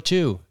the show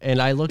too,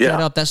 and I looked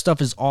that up. That stuff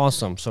is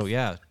awesome. So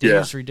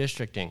Dave's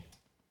Redistricting.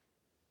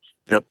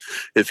 Yep.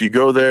 If you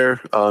go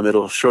there,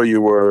 it'll show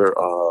you where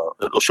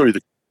it'll show you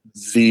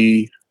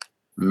the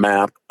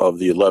map of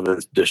the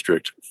 11th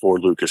district for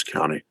Lucas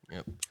County.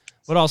 Yep.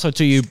 But also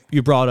too,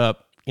 you brought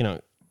up, you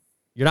know,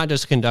 you're not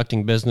just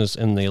conducting business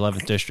in the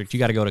 11th district. You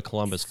got to go to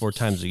Columbus 4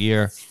 times a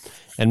year.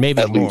 And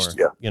maybe more,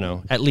 you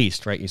know, at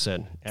least, right? You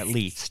said at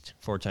least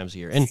 4 times a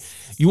year. And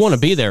you want to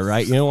be there,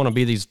 right? You don't want to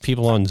be these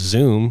people on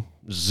Zoom,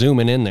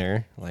 zooming in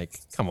there. Like,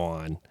 come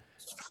on.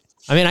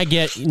 I mean, I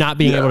get not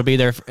being able to be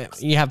there.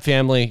 You have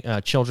family,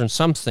 children.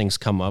 Some things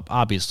come up,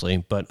 obviously.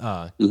 But,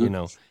 you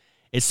know,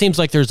 it seems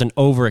like there's an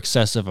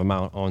over-excessive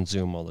amount on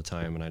Zoom all the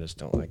time, and I just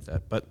don't like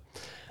that. But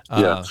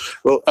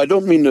well, I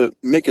don't mean to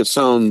make it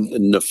sound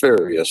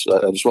nefarious.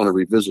 I just want to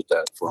revisit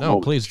that for a moment.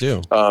 No, please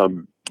do.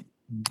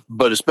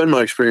 But it's been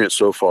my experience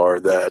so far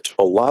that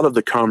a lot of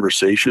the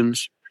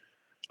conversations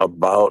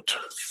about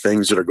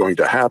things that are going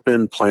to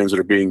happen, plans that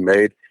are being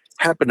made,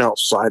 happen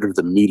outside of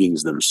the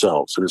meetings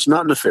themselves. And it's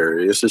not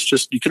nefarious. It's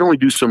just you can only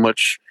do so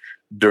much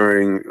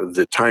during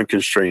the time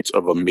constraints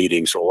of a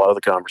meeting. So a lot of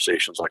the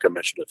conversations, like I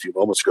mentioned a few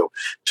moments ago,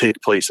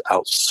 take place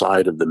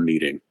outside of the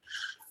meeting.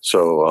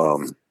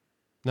 So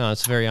no,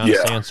 it's a very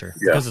honest answer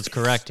because it's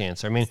correct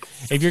answer. I mean,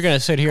 if you're going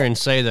to sit here and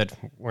say that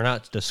we're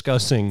not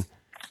discussing,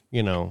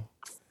 you know,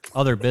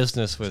 other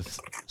business with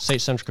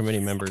state central committee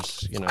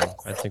members, you know,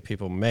 I think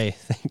people may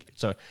think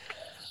so.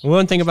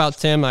 One thing about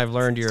Tim, I've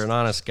learned you're an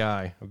honest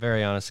guy, a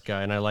very honest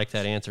guy, and I like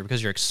that answer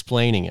because you're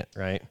explaining it,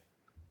 right?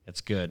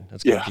 It's good.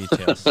 That's good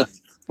details.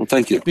 Well,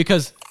 thank you.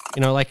 Because,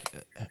 you know, like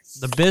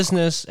the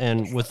business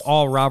and with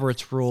all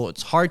Robert's rule,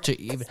 it's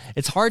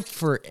hard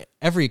for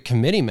every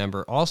committee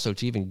member also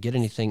to even get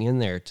anything in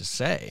there to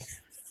say.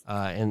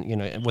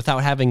 and without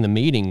having the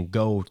meeting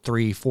go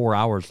 3-4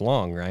 hours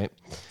long, right?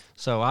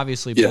 So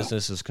obviously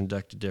business is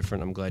conducted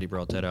different. I'm glad you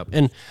brought that up.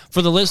 And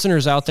for the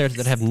listeners out there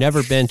that have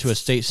never been to a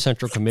state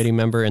central committee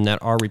member and that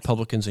are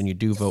Republicans and you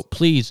do vote,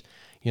 please,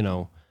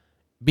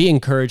 be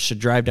encouraged to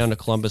drive down to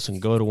Columbus and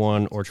go to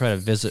one or try to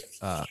visit.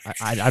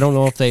 I don't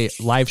know if they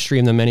live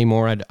stream them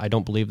anymore. I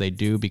don't believe they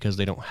do because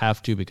they don't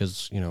have to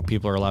because,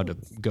 people are allowed to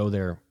go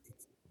there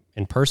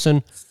in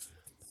person.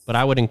 But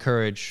I would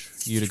encourage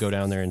you to go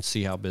down there and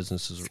see how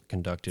business is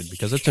conducted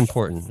because it's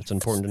important. It's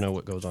important to know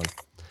what goes on.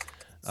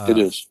 It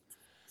is.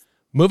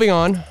 Moving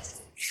on.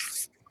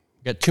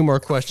 Got 2 more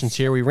questions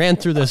here. We ran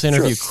through this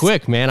interview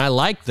quick, man. I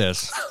like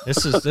this.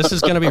 This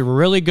is going to be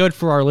really good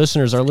for our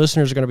listeners. Our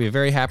listeners are going to be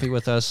very happy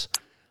with us.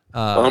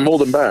 I'm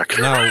holding back.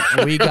 No,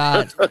 we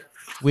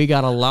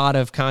got a lot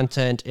of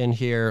content in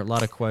here, a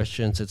lot of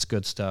questions. It's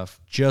good stuff.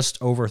 Just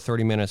over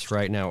 30 minutes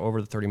right now,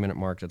 over the 30-minute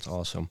mark. That's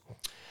awesome.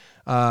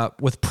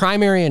 With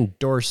primary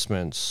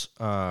endorsements,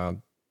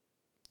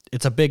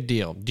 it's a big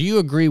deal. Do you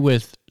agree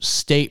with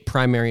state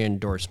primary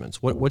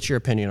endorsements? What's your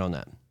opinion on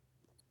that?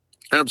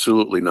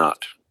 Absolutely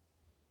not.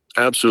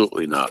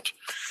 Absolutely not.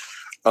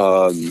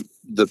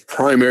 The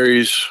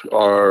primaries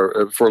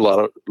are, for a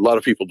lot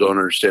of people don't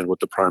understand what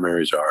the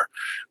primaries are,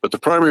 but the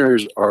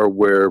primaries are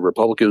where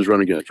Republicans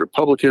run against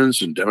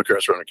Republicans and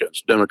Democrats run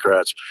against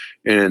Democrats,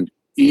 and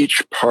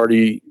each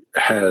party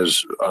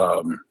has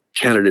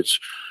candidates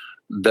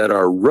that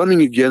are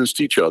running against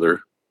each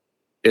other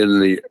in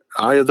the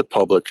eye of the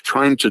public,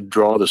 trying to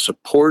draw the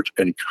support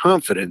and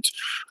confidence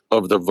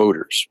of the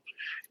voters.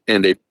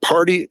 And a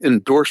party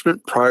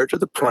endorsement prior to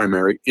the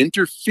primary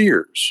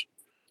interferes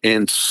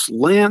and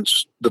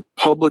slants the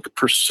public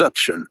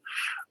perception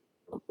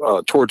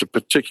towards a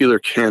particular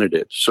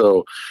candidate.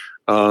 So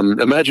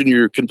imagine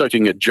you're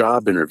conducting a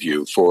job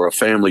interview for a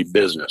family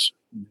business.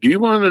 Do you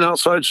want an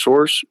outside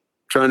source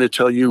trying to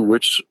tell you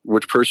which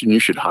person you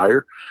should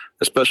hire,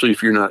 especially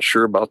if you're not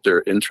sure about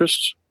their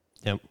interests?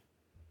 Yep.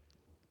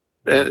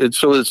 And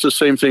so it's the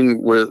same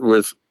thing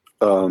with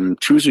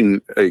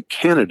choosing a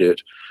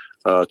candidate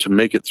to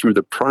make it through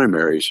the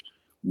primaries.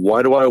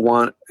 Why do I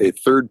want a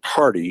third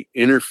party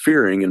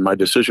interfering in my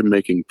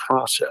decision-making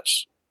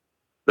process?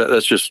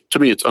 That's just, to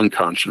me, it's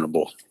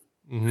unconscionable.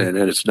 Mm-hmm. And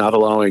it's not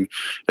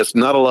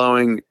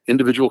allowing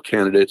individual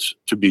candidates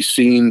to be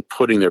seen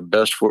putting their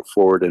best foot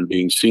forward and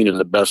being seen in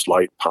the best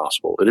light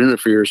possible. It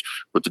interferes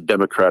with the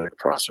democratic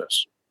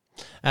process.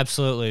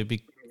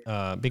 Absolutely.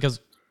 Because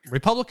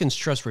Republicans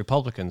trust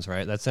Republicans,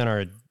 right? That's in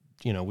our,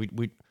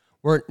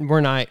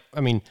 we're not,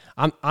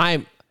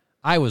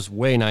 I was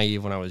way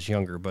naive when I was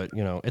younger, but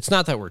it's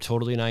not that we're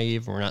totally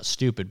naive and we're not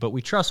stupid, but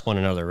we trust one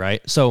another,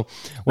 right? So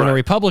when a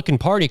Republican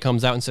Party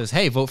comes out and says,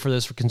 "Hey, vote for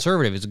this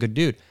conservative, he's a good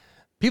dude,"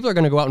 people are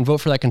going to go out and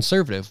vote for that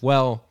conservative.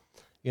 Well,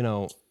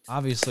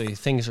 obviously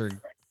things are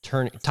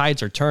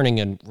tides are turning,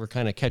 and we're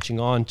kind of catching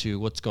on to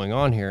what's going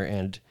on here.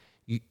 And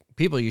you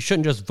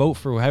shouldn't just vote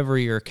for whoever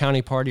your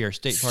county party or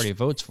state party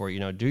votes for.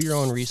 Do your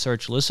own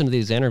research, listen to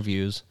these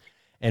interviews,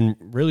 and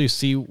really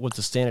see what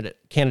the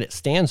candidate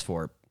stands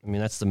for.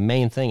 That's the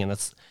main thing,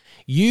 and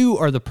you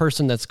are the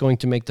person that's going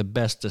to make the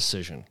best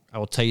decision. I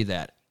will tell you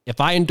that. If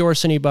I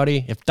endorse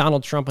anybody, if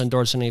Donald Trump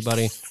endorses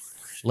anybody,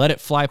 let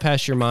it fly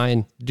past your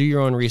mind, do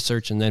your own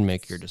research, and then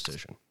make your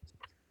decision.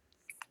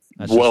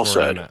 Well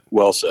said.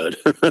 Well said.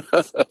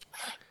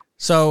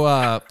 So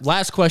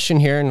last question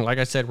here, and like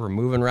I said, we're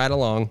moving right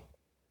along.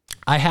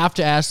 I have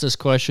to ask this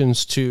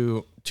questions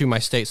to my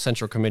state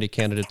central committee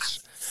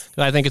candidates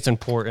because I think it's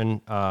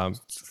important.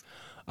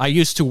 I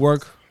used to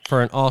work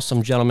for an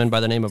awesome gentleman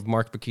by the name of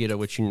Mark Bakita,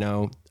 which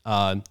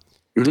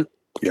Mm-hmm.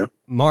 Yeah.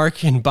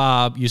 Mark and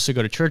Bob used to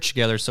go to church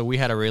together, so we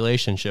had a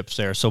relationship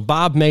there. So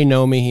Bob may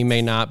know me, he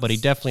may not, but he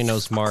definitely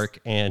knows Mark,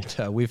 and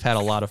we've had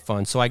a lot of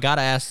fun. So I got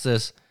to ask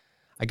this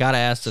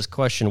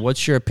question.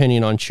 What's your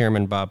opinion on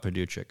Chairman Bob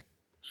Paduchik?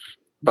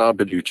 Bob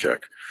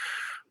Paduchik.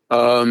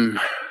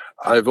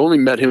 I've only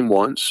met him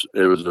once.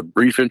 It was a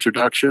brief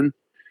introduction,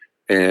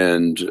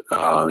 and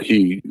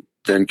he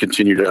then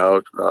continued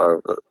out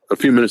a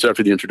few minutes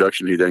after the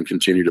introduction. He then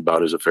continued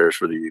about his affairs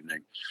for the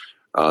evening.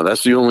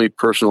 That's the only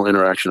personal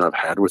interaction I've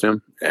had with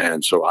him,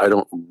 and so I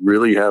don't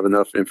really have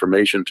enough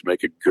information to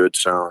make a good,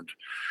 sound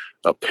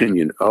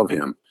opinion of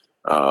him.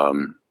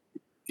 And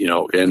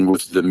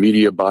with the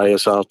media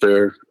bias out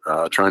there,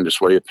 trying to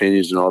sway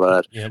opinions and all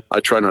that, yep. I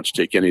try not to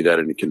take any of that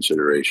into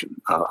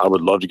consideration. I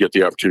would love to get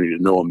the opportunity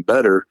to know him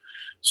better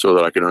so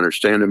that I can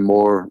understand him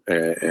more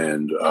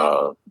and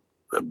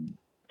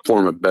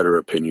form a better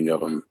opinion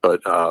of him. But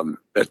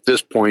at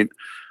this point,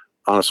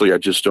 honestly, I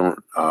just don't.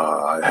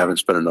 I haven't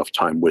spent enough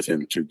time with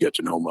him to get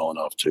to know him well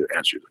enough to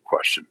answer the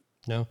question.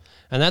 No,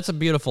 and that's a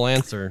beautiful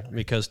answer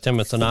because Tim,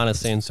 it's an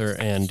honest answer,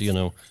 and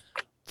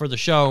for the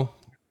show,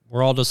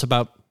 we're all just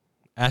about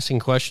asking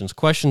questions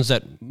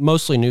that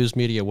mostly news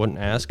media wouldn't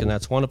ask, and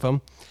that's one of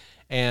them.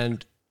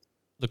 And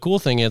the cool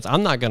thing is,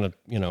 I'm not gonna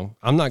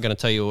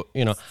tell you,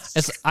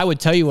 I would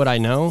tell you what I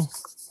know.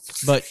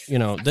 But,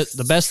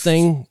 the best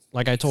thing,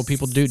 like I told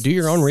people, do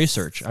your own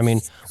research. I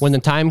mean, when the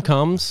time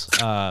comes,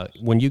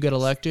 when you get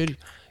elected,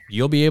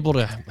 you'll be able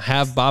to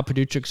have Bob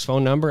Paduchik's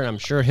phone number, and I'm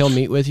sure he'll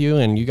meet with you,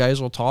 and you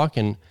guys will talk,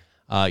 and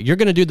you're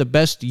going to do the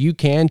best you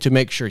can to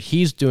make sure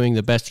he's doing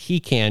the best he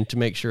can to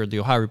make sure the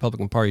Ohio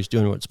Republican Party is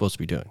doing what it's supposed to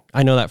be doing.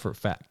 I know that for a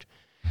fact.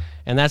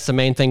 And that's the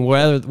main thing,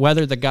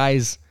 whether the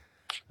guy's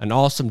an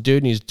awesome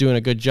dude and he's doing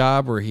a good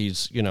job or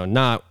he's,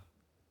 not,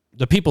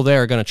 the people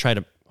there are going to try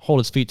to hold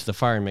his feet to the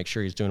fire and make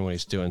sure he's doing what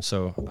he's doing.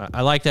 So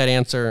I like that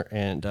answer,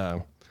 and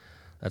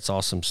that's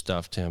awesome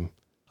stuff, Tim.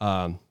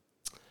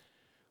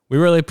 We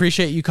really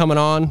appreciate you coming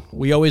on.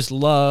 We always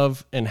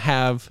love and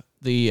have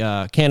the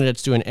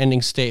candidates do an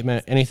ending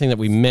statement. Anything that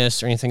we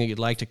missed or anything that you'd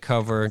like to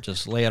cover,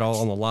 just lay it all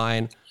on the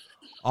line.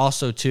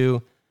 Also,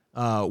 too,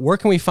 where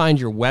can we find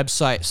your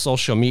website,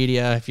 social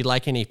media, if you'd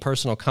like any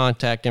personal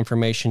contact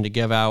information to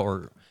give out,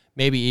 or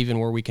maybe even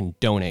where we can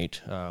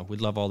donate?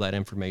 We'd love all that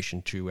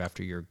information, too,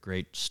 after your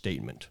great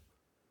statement.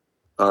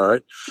 All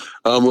right.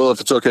 Well, if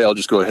it's okay, I'll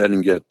just go ahead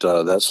and get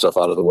that stuff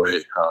out of the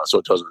way so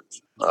it doesn't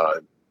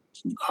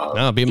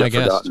no, be my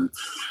guest.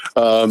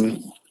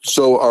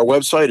 So our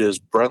website is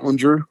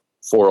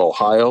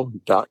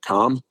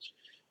Brentlinger4Ohio.com.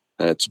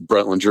 That's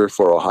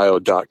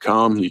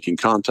Brentlinger4Ohio.com. You can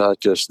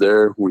contact us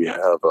there. We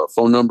have a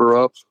phone number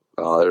up.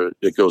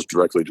 It goes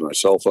directly to my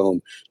cell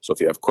phone. So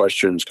if you have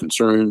questions,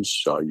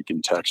 concerns, you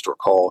can text or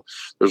call.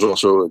 There's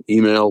also an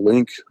email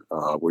link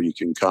where you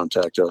can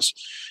contact us.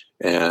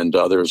 And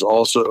there's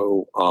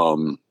also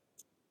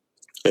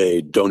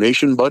a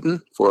donation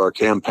button for our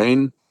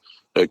campaign.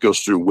 It goes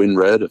through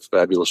WinRed, a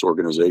fabulous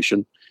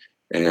organization.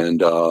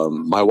 And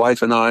my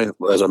wife and I,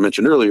 as I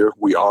mentioned earlier,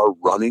 we are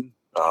running.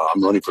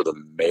 I'm running for the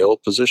male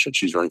position.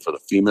 She's running for the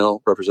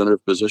female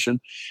representative position.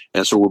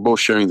 And so we're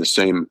both sharing the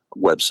same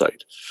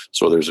website.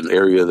 So there's an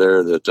area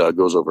there that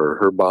goes over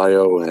her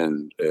bio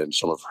and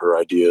some of her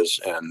ideas.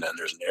 And then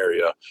there's an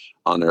area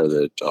on there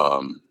that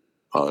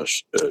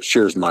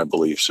shares my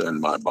beliefs and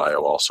my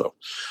bio also.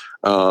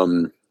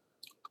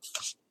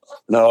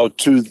 Now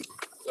to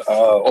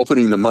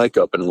opening the mic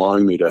up and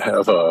allowing me to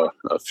have a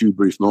few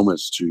brief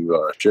moments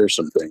to share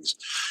some things.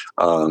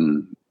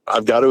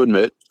 I've got to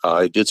admit,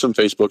 I did some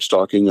Facebook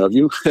stalking of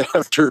you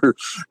after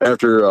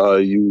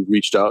you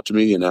reached out to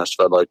me and asked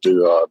if I'd like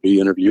to be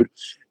interviewed.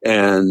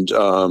 And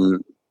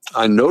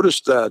I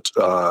noticed that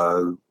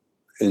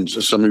in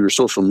some of your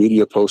social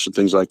media posts and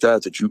things like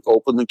that, that you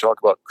openly talk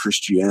about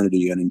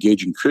Christianity and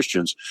engaging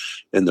Christians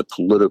in the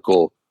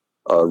political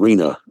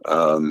arena.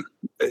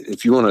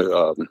 If you want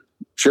to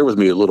share with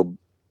me a little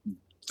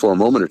for a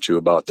moment or two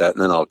about that,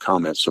 and then I'll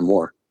comment some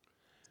more.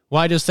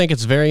 Well, I just think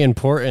it's very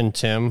important,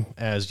 Tim,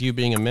 as you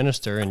being a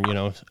minister, and,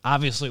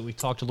 obviously we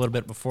talked a little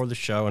bit before the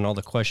show and all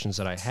the questions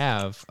that I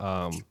have.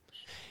 I'm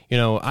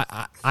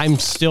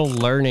still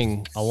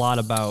learning a lot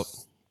about,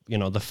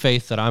 the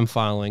faith that I'm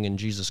following in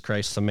Jesus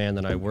Christ, the man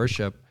that I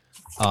worship.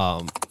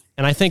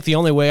 And I think the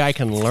only way I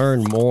can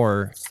learn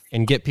more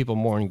and get people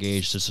more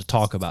engaged is to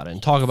talk about it,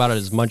 and talk about it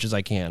as much as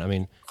I can. I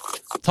mean,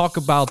 talk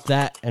about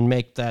that and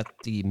make that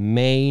the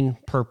main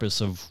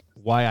purpose of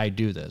why I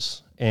do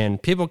this.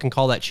 And people can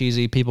call that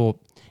cheesy. People,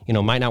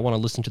 might not want to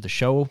listen to the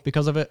show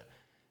because of it.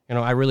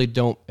 I really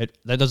don't. It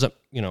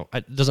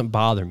doesn't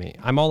bother me.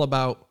 I'm all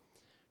about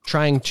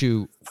trying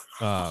to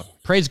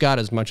praise God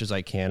as much as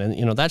I can,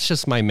 and that's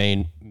just my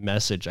main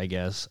message, I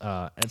guess.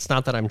 It's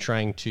not that I'm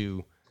trying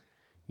to,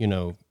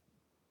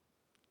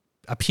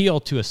 appeal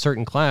to a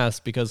certain class,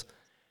 because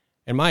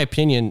in my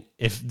opinion,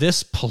 if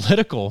this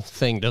political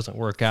thing doesn't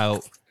work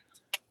out,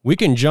 we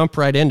can jump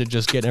right into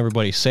just getting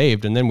everybody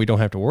saved, and then we don't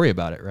have to worry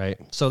about it, right?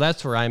 So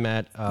that's where I'm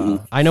at.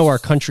 I know our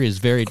country is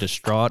very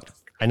distraught.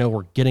 I know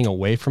we're getting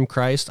away from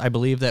Christ. I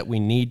believe that we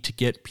need to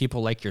get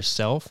people like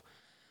yourself,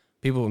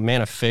 people with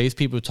man of faith,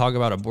 people who talk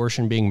about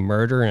abortion being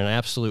murder and an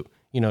absolute,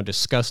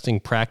 disgusting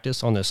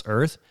practice on this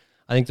earth.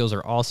 I think those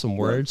are awesome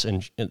words,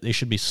 and they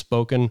should be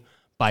spoken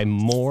by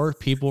more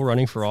people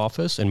running for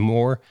office and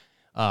more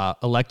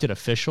elected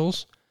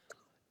officials.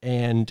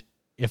 And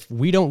if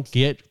we don't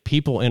get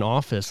people in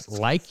office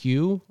like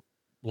you,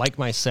 like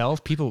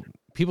myself, people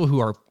who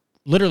are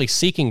literally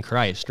seeking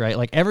Christ, right?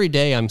 Like every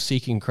day I'm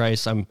seeking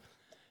Christ.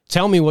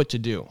 Tell me what to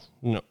do.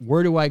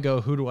 Where do I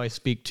go? Who do I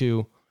speak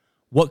to?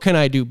 What can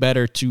I do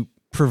better to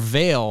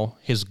prevail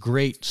his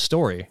great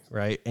story,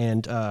 right?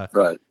 And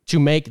to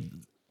make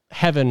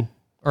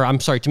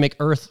to make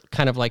earth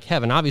kind of like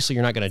heaven. Obviously,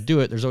 you're not going to do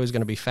it. There's always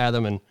going to be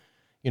fathom, and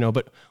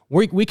but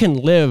we can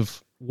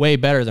live way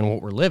better than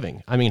what we're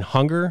living. I mean,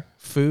 hunger,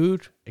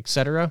 food,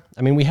 etc.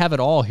 I mean, we have it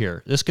all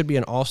here. This could be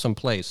an awesome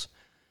place.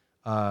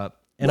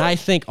 I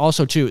think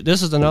also, too,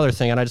 this is another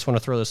thing, and I just want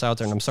to throw this out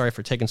there, and I'm sorry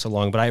for taking so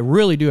long, but I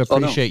really do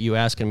appreciate you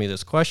asking me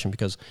this question,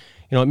 because,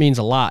 it means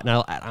a lot.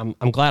 And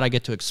I'm glad I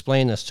get to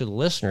explain this to the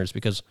listeners,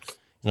 because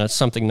that's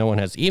something no one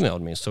has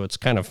emailed me. So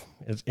and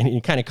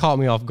you kind of caught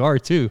me off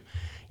guard, too.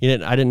 I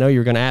didn't know you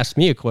were going to ask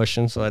me a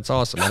question, so that's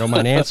awesome. I don't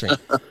mind answering.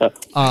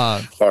 All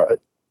right.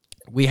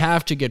 We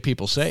have to get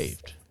people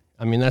saved.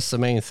 I mean, that's the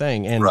main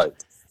thing. And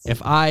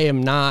if I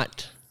am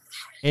not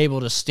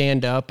able to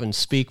stand up and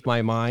speak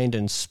my mind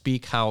and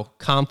speak how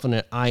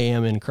confident I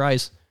am in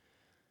Christ,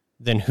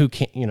 then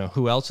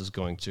who else is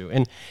going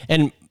to?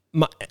 And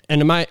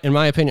in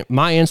my opinion,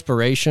 my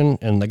inspiration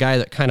and the guy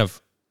that kind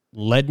of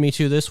led me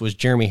to this was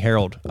Jeremy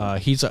Harold.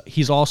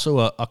 He's also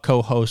a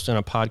co-host and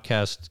a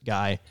podcast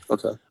guy.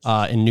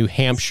 Okay. In New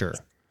Hampshire.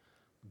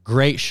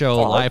 Great show,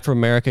 Live from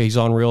America. He's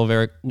on Real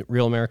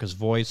America's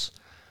Voice.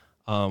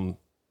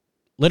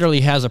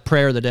 Literally has a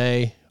prayer of the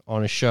day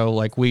on a show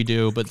like we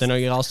do, but then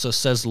he also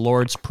says the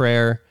Lord's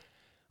Prayer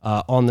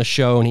on the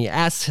show, and he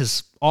asks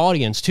his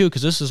audience too,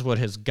 because this is what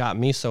has got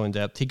me so in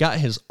depth. He got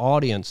his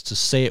audience to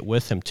say it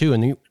with him too,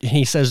 and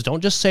he says,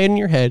 don't just say it in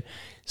your head,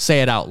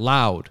 say it out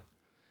loud.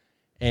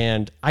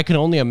 And I can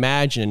only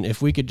imagine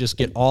if we could just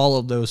get all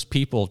of those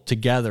people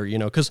together,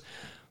 because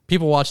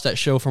people watch that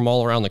show from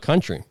all around the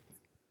country.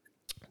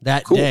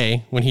 That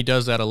day, when he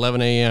does that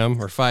 11 a.m.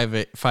 or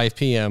 5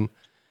 p.m.,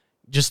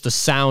 just the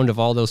sound of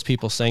all those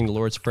people saying the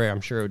Lord's Prayer,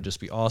 I'm sure it would just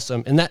be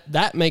awesome. And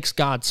that makes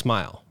God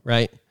smile,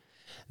 right?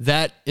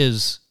 That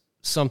is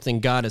something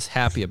God is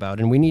happy about.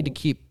 And we need to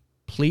keep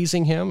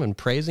pleasing him and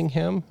praising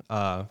him.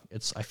 I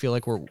feel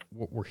like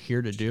we're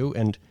here to do.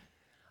 And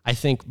I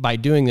think by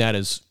doing that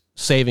is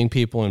saving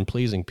people and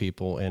pleasing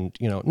people, and,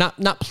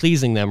 not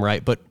pleasing them,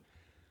 right? But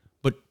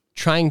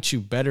trying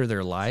to better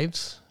their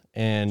lives.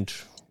 And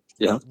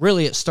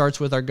really it starts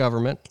with our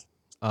government.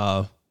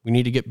 We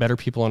need to get better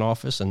people in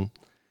office, and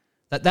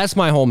that's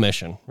my whole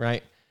mission,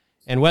 right?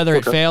 And whether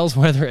it fails,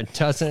 whether it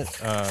doesn't,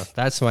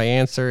 that's my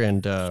answer.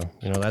 And,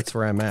 that's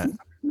where I'm at.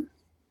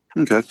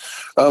 Okay.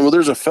 Well,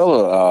 there's a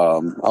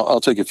fellow,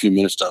 I'll take a few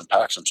minutes to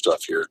unpack some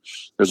stuff here.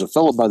 There's a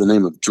fellow by the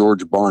name of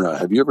George Barna.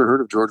 Have you ever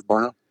heard of George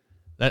Barna?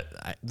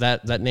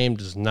 That name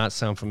does not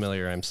sound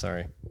familiar. I'm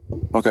sorry.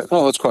 Okay.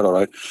 Oh, that's quite all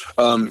right.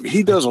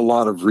 He does a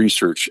lot of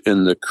research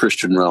in the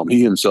Christian realm.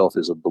 He himself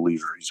is a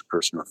believer. He's a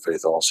person of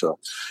faith also.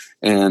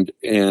 And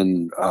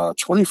in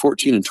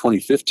 2014 and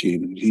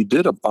 2015, he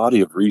did a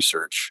body of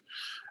research,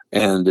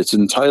 and it's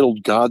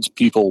entitled God's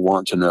People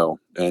Want to Know.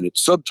 And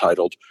it's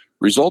subtitled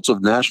Results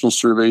of National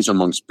Surveys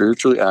Among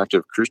Spiritually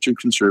Active Christian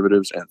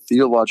Conservatives and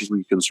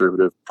Theologically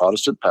Conservative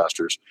Protestant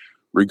Pastors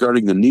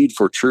regarding the need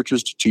for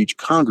churches to teach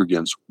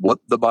congregants what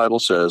the Bible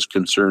says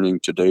concerning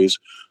today's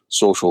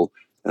social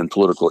and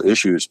political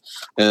issues.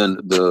 And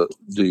the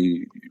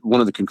one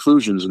of the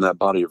conclusions in that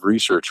body of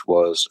research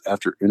was,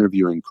 after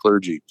interviewing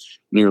clergy,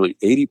 nearly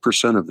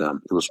 80% of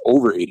them, it was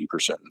over 80%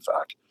 in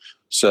fact,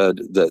 said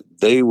that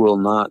they will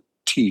not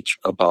teach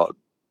about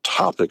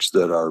topics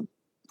that are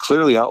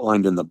clearly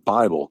outlined in the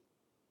Bible.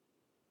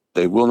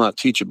 They will not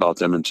teach about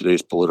them in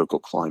today's political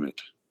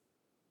climate.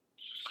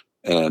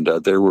 And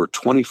there were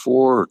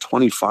 24 or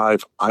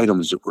 25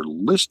 items that were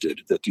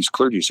listed that these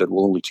clergy said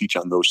will only teach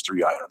on those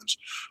three items: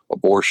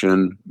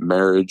 abortion,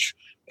 marriage,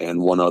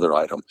 and one other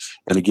item.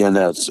 And again,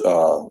 that's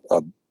a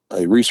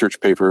research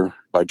paper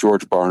by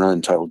George Barna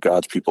entitled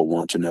God's People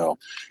Want to Know.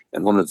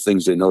 And one of the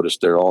things they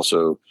noticed there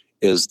also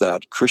is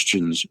that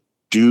Christians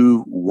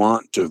do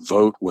want to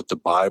vote what the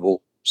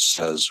Bible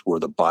says, where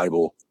the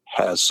Bible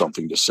has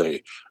something to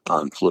say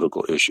on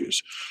political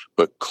issues.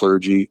 But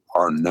clergy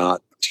are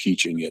not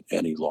teaching it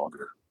any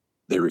longer.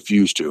 They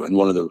refuse to. And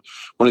one of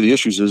the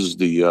issues is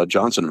the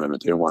Johnson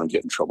Amendment. They don't want to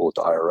get in trouble with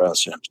the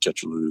IRS and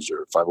potentially lose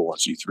their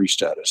 501c3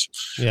 status,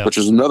 which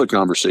is another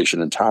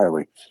conversation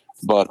entirely.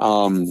 But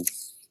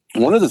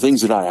one of the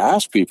things that I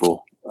ask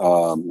people,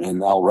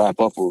 and I'll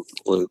wrap up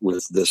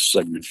with this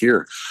segment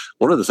here.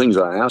 One of the things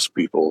I ask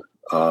people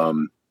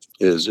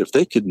is if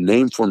they could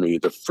name for me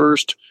the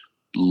first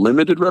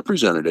limited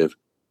representative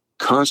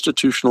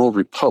constitutional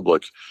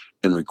republic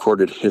in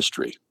recorded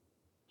history.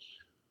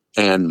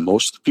 And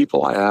most of the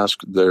people I ask,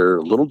 they're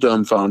a little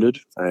dumbfounded,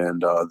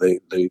 and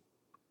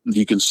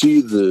you can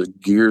see the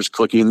gears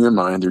clicking in their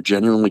mind. They're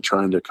genuinely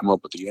trying to come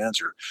up with the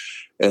answer.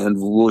 And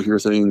we'll hear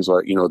things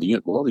like,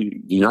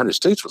 the United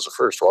States was the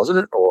first, wasn't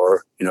it?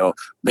 Or,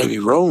 maybe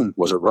Rome.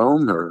 Was it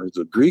Rome? Or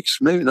the Greeks?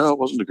 Maybe, no, it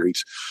wasn't the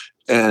Greeks.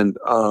 And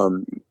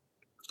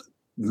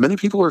many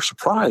people are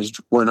surprised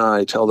when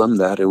I tell them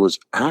that it was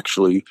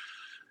actually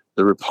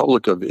the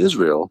Republic of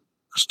Israel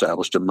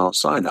established at Mount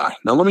Sinai.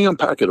 Now, let me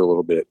unpack it a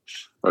little bit.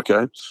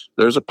 Okay.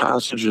 There's a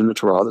passage in the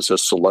Torah that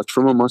says, select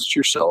from amongst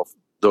yourself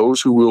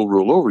those who will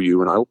rule over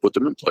you, and I will put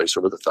them in place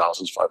over the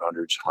thousands,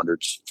 500s,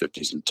 hundreds,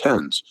 50s, and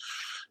tens.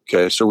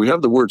 Okay. So we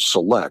have the word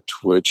select,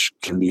 which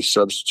can be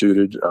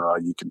substituted.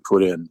 You can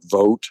put in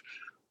vote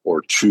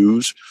or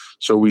choose.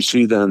 So we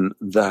see then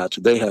that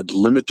they had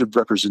limited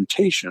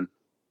representation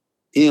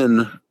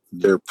in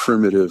their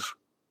primitive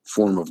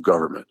form of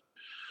government.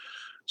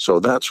 So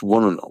that's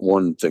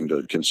one thing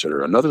to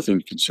consider. Another thing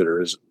to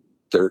consider is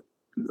their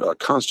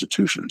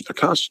constitution. A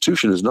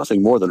constitution is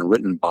nothing more than a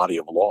written body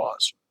of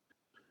laws.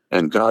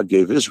 And God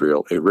gave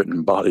Israel a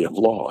written body of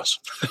laws.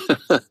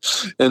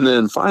 And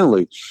then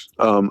finally,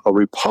 a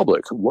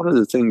republic. One of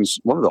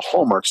the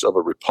hallmarks of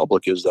a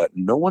republic is that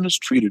no one is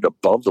treated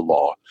above the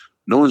law.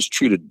 No one's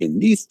treated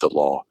beneath the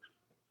law.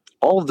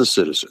 All of the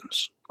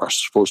citizens are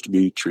supposed to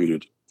be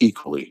treated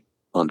equally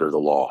under the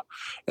law.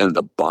 And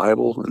the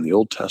Bible and the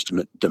Old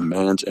Testament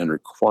demands and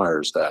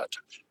requires that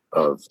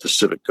of the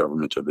civic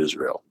government of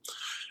Israel.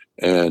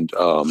 And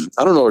I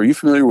don't know, are you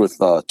familiar with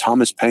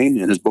Thomas Paine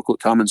and his booklet,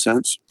 Common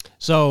Sense?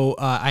 So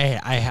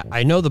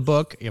I know the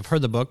book. I've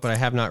heard the book, but I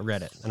have not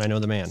read it. And I know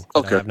the man,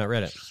 but I have not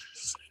read it.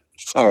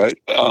 All right.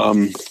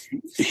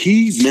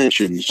 He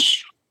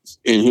mentions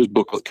in his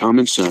booklet,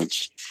 Common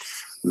Sense,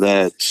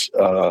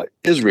 that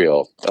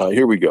Israel,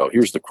 here we go.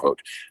 Here's the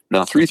quote.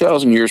 Now,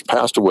 3,000 years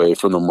passed away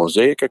from the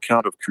Mosaic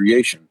account of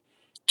creation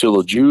till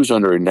the Jews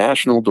under a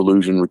national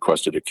delusion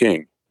requested a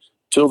king.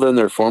 Till then,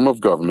 their form of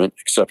government,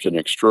 except in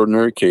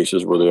extraordinary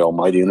cases where the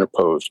Almighty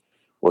interposed,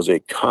 was a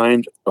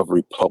kind of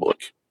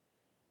republic.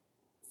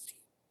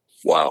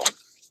 Wow.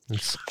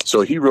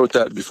 So he wrote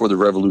that before the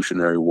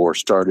Revolutionary War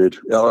started,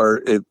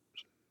 or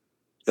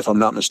if I'm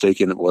not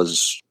mistaken, it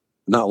was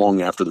not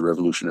long after the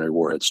Revolutionary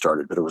War had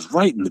started, but it was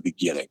right in the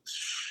beginning.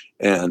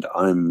 And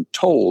I'm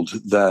told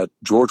that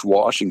George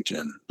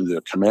Washington,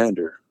 the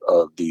commander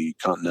of the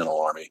Continental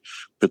Army,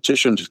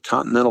 petitioned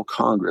Continental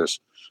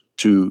Congress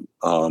to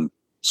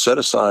set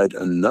aside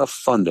enough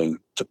funding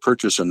to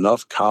purchase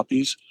enough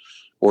copies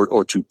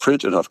or to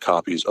print enough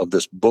copies of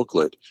this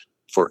booklet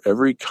for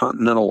every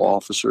Continental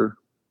officer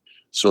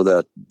so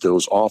that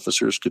those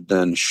officers could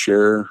then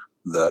share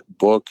that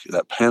book,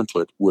 that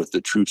pamphlet, with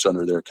the troops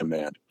under their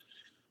command.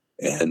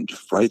 And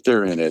right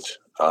there in it,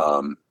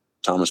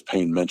 Thomas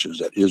Paine mentions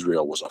that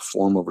Israel was a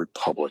form of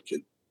republic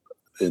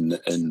in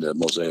the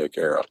Mosaic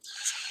era.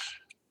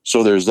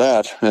 So there's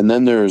that. And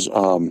then there's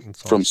from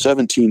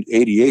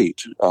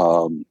 1788,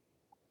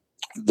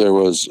 there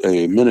was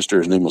a minister,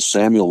 his name was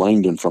Samuel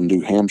Langdon from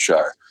New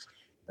Hampshire,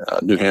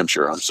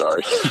 I'm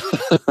sorry.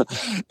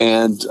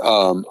 And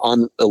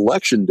on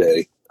election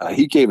day,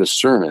 he gave a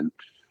sermon.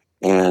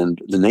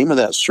 And the name of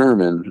that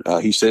sermon,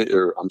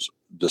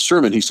 the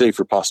sermon he saved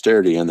for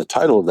posterity, and the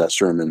title of that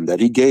sermon that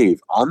he gave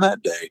on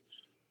that day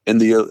in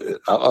the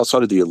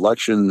outside of the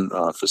election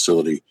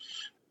facility,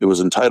 it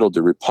was entitled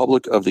 "The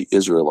Republic of the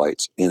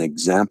Israelites: An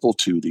Example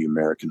to the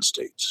American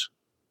States."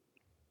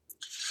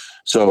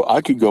 So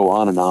I could go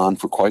on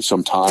for quite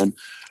some time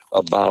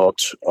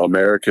about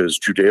America's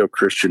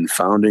Judeo-Christian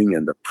founding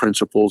and the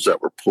principles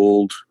that were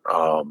pulled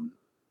from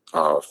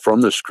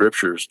the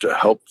scriptures to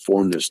help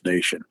form this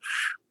nation.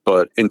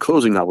 But in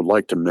closing, I would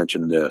like to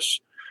mention this.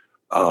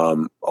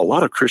 A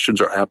lot of Christians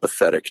are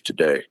apathetic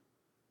today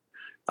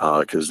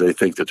because they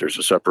think that there's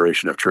a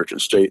separation of church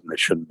and state and they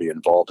shouldn't be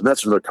involved. And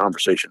that's another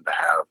conversation to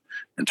have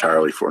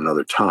entirely for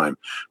another time.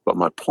 But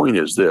my point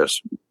is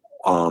this.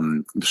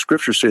 The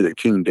scriptures say that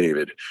King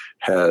David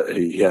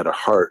had a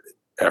heart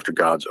after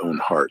God's own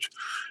heart.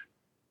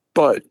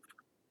 But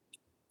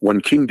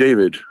when King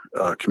David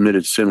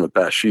committed sin with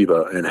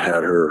Bathsheba and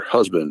had her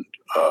husband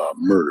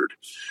murdered,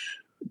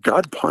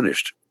 God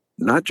punished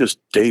not just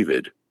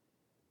David,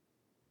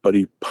 but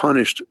he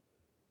punished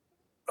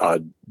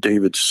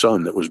David's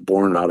son that was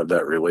born out of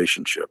that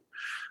relationship.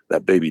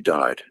 That baby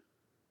died.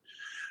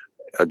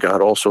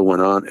 God also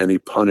went on and he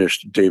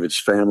punished David's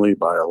family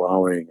by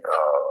allowing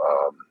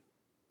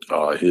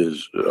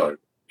his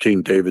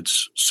King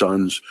David's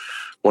sons,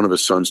 one of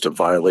his sons, to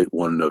violate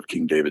one of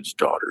King David's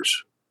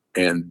daughters.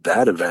 And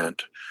that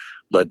event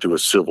led to a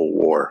civil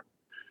war.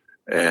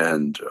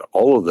 And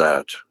all of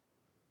that,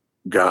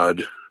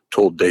 God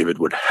told David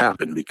would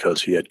happen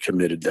because he had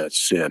committed that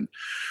sin.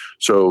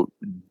 So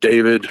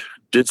David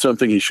did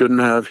something he shouldn't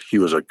have. He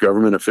was a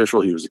government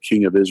official. He was the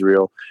king of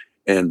Israel.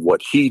 And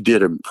what he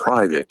did in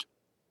private,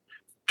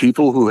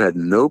 people who had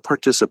no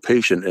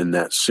participation in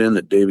that sin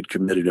that David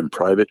committed in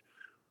private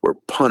were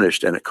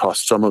punished, and it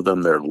cost some of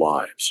them their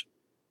lives.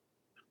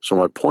 So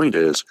my point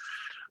is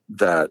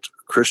that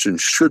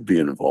Christians should be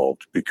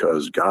involved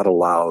because God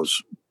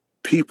allows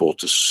people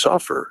to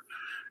suffer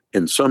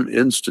in some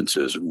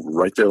instances,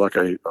 right there, like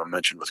I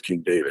mentioned with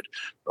King David,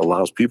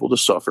 allows people to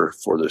suffer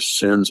for the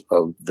sins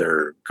of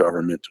their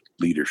government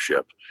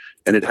leadership.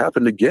 And it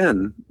happened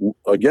again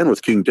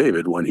with King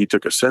David when he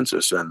took a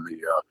census, and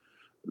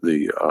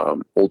the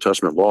Old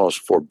Testament laws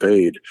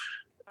forbade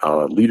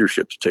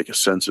leadership to take a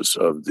census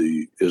of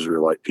the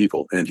Israelite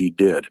people, and he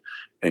did.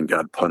 And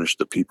God punished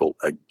the people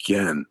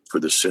again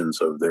for the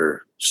sins of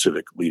their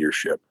civic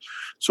leadership.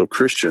 So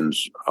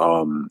Christians,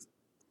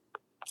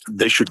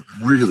 they should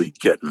really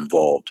get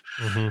involved,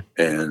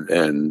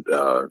 and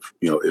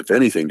if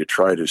anything, to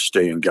try to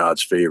stay in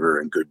God's favor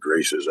and good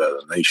graces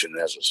as a nation,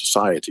 as a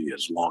society,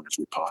 as long as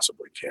we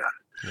possibly can.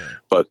 Yeah.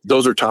 But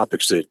those are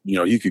topics that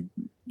you could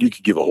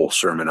give a whole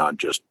sermon on,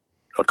 just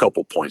a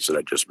couple points that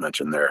I just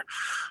mentioned there.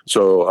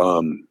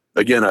 So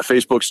again, I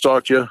Facebook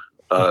stalked you.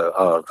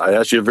 I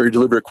asked you a very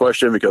deliberate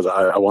question because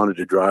I wanted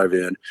to drive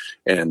in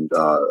and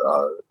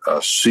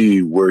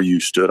see where you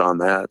stood on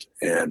that.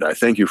 And I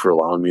thank you for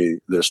allowing me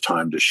this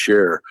time to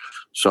share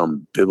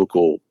some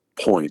biblical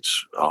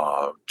points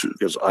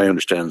because I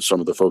understand some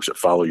of the folks that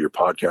follow your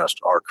podcast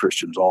are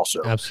Christians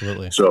also.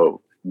 Absolutely.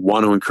 So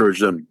want to encourage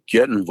them,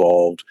 get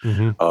involved,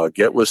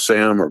 get with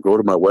Sam or go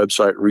to my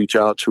website, reach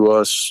out to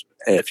us.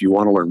 If you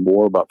want to learn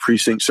more about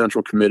precinct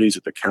central committees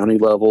at the county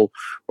level,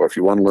 or if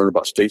you want to learn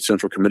about state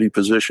central committee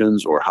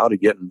positions or how to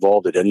get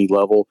involved at any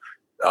level,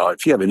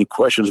 if you have any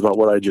questions about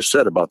what I just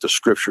said about the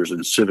scriptures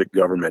and civic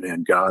government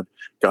and God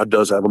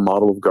does have a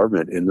model of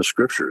government in the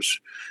scriptures,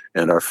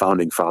 and our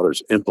founding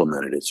fathers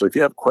implemented it. So if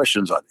you have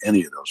questions on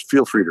any of those,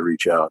 feel free to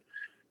reach out,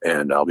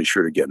 and I'll be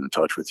sure to get in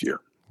touch with you.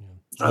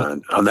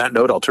 On that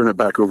note, I'll turn it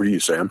back over to you,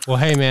 Sam. Well,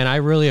 hey, man, I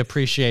really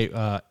appreciate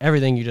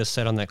everything you just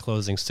said on that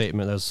closing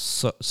statement. That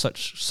was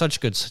such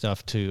good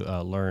stuff to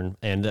learn.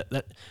 And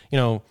that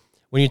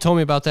when you told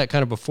me about that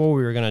kind of before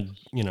we were going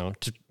to,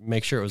 to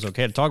make sure it was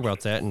okay to talk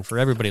about that. And for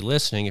everybody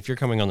listening, if you're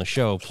coming on the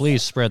show,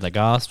 please spread the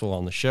gospel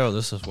on the show.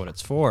 This is what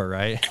it's for,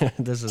 right?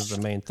 This is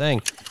the main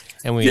thing.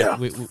 And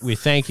we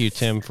thank you,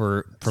 Tim,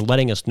 for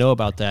letting us know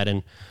about that.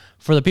 And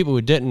for the people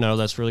who didn't know,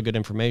 that's really good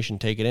information.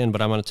 Take it in.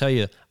 But I'm going to tell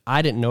you,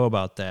 I didn't know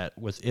about that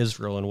with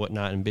Israel and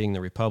whatnot and being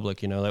the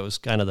republic. That was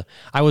kind of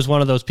I was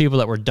one of those people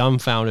that were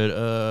dumbfounded,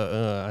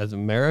 as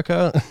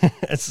America.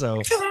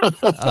 So,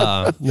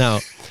 no.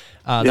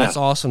 That's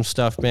awesome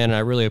stuff, man. And I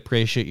really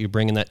appreciate you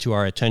bringing that to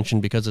our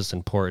attention because it's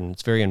important.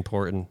 It's very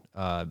important,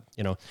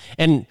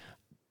 and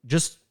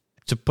just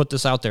to put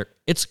this out there,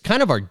 it's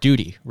kind of our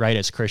duty, right,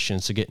 as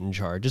Christians to get in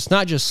charge. It's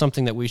not just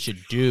something that we should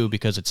do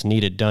because it's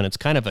needed done. It's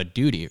kind of a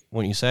duty,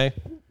 wouldn't you say?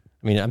 I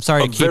mean, I'm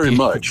sorry to keep very you,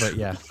 much. But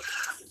yeah.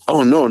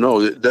 Oh,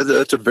 no.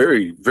 That's a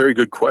very, very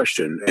good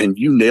question. And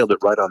you nailed it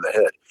right on the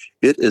head.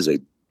 It is a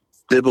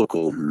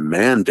biblical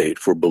mandate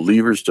for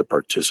believers to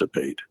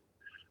participate.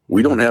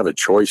 We don't have a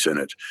choice in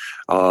it.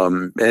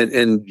 And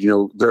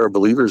there are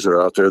believers that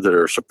are out there that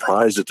are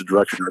surprised at the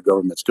direction our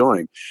government's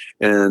going.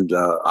 And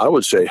I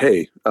would say,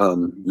 hey,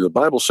 the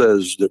Bible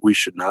says that we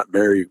should not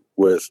marry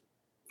with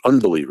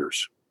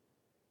unbelievers.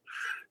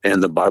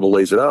 And the Bible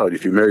lays it out.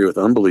 If you marry with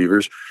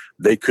unbelievers,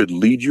 they could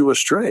lead you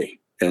astray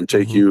and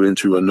take you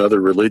into another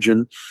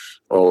religion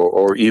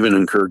or even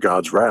incur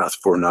God's wrath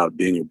for not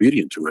being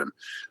obedient to him.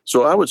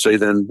 So I would say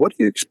then, what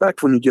do you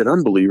expect when you get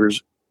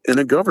unbelievers in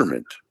a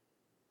government?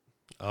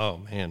 Oh,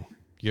 man,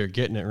 you're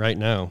getting it right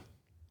now.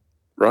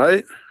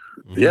 Right?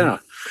 Mm-hmm. Yeah.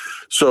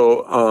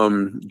 So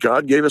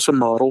God gave us a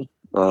model.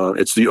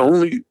 It's the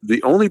only,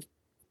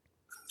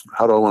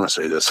 how do I want to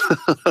say this?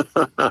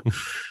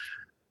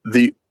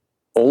 The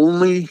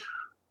only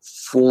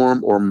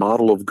form or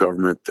model of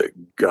government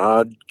that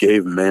God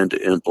gave man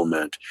to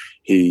implement,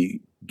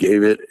 he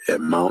gave it at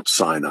Mount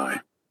Sinai.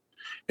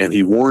 And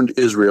he warned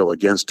Israel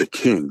against a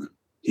king.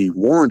 He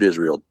warned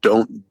Israel,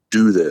 don't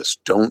do this.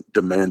 Don't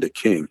demand a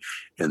king.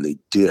 And they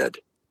did.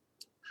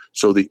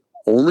 So the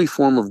only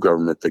form of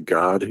government that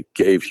God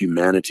gave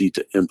humanity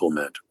to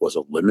implement was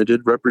a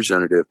limited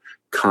representative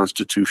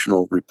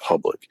constitutional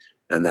republic.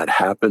 And that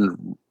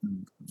happened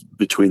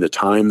between the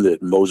time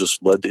that Moses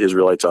led the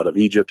Israelites out of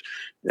Egypt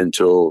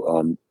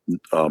until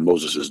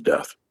Moses'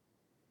 death.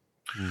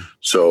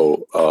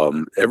 So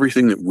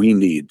everything that we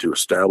need to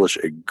establish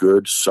a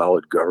good,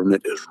 solid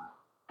government is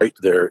right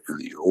there in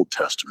the Old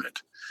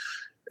Testament.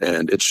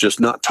 And it's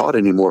just not taught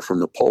anymore from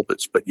the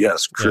pulpits. But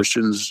yes,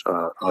 Christians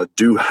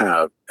do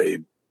have a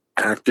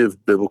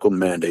active biblical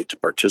mandate to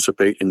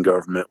participate in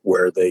government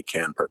where they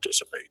can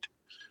participate.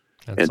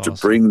 That's awesome.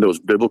 To bring those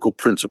biblical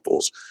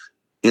principles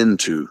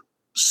into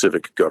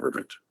civic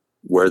government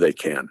where they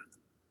can.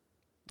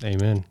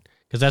 Amen.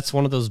 Because that's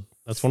one of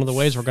the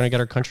ways we're going to get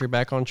our country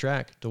back on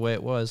track the way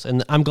it was.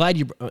 And I'm glad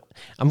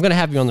I'm going to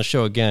have you on the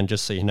show again,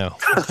 just so you know.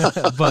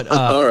 But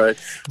all right.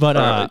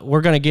 But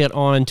we're going to get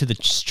on to the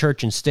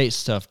church and state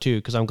stuff too,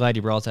 because I'm glad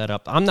you brought that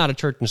up. I'm not a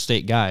church and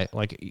state guy,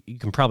 like you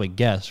can probably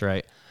guess,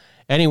 right?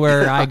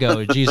 Anywhere I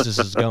go, Jesus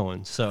is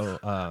going. So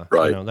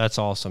that's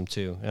awesome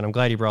too. And I'm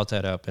glad you brought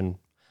that up. And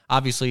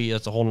obviously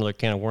that's a whole nother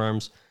can of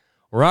worms.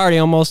 We're already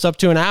almost up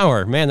to an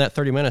hour. Man, that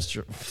 30 minutes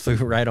flew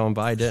right on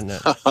by, didn't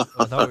it? I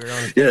thought we were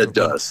on yeah, it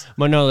does.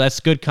 But no, that's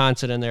good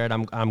content in there,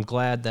 and I'm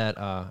glad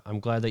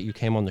that you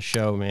came on the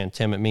show, man,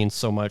 Tim. It means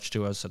so much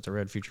to us at the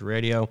Red Future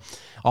Radio.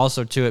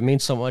 Also, too, it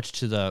means so much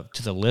to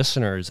the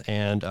listeners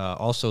and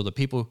also the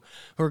people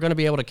who are going to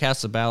be able to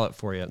cast a ballot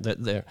for you.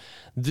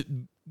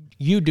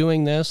 You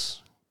doing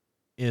this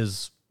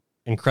is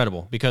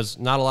incredible because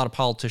not a lot of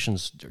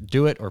politicians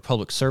do it, or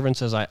public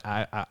servants, as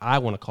I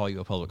want to call you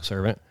a public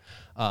servant.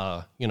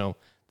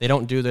 They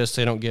don't do this.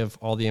 They don't give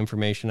all the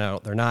information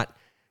out. They're not,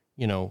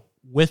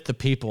 with the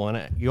people.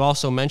 And you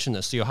also mentioned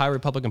this. The Ohio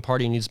Republican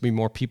Party needs to be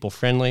more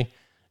people-friendly.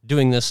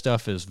 Doing this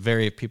stuff is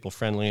very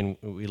people-friendly, and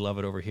we love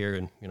it over here.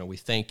 And, we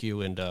thank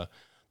you. And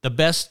the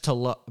best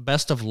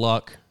of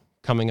luck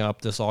coming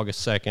up this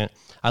August 2nd.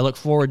 I look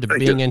forward to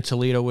being in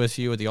Toledo with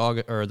you at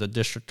the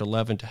District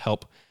 11 to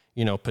help,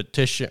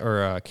 petition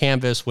or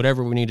canvas,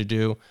 whatever we need to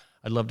do.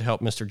 I'd love to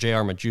help Mr.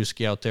 J.R.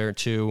 Majewski out there,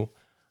 too.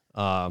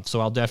 So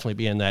I'll definitely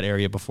be in that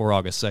area before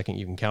August 2nd.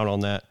 You can count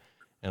on that.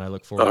 And I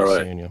look forward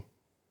to seeing you.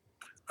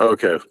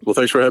 Okay. Well,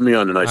 thanks for having me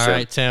on tonight, Sam. All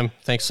right, Tim.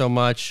 Thanks so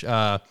much.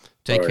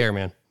 Take care,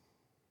 man.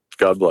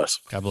 God bless.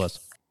 God bless.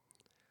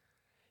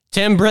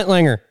 Tim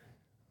Brentlinger,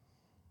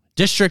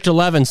 District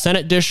 11,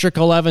 Senate District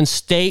 11,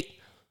 State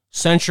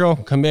Central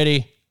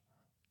Committee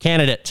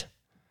candidate.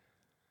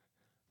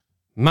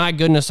 My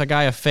goodness, a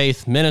guy of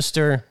faith,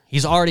 minister.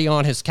 He's already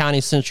on his county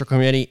central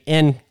committee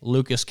in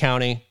Lucas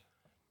County.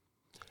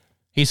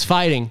 He's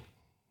fighting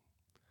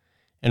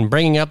and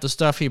bringing up the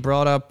stuff he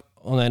brought up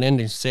on that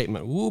ending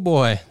statement. Ooh,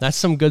 boy, that's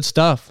some good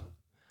stuff.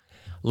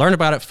 Learn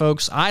about it,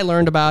 folks. I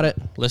learned about it.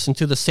 Listen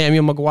to the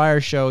Samuel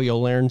McGuire Show.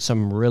 You'll learn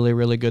some really,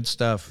 really good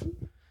stuff.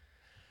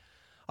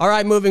 All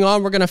right, moving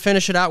on. We're going to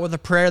finish it out with a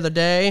prayer of the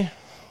day.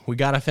 We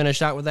got to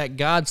finish out with that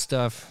God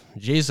stuff.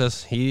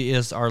 Jesus, he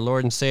is our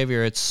Lord and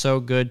Savior. It's so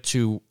good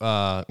to,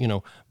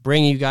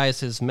 bring you guys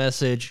his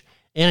message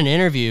in an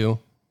interview.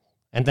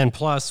 And then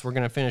plus, we're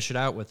going to finish it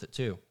out with it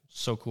too.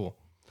 So cool.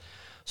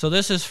 So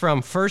this is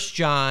from 1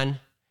 John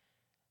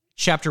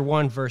chapter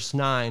 1, verse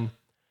 9.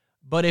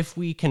 But if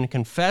we can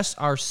confess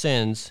our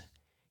sins,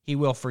 he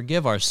will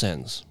forgive our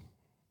sins.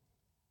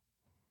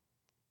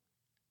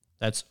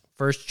 That's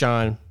 1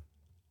 John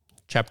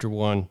chapter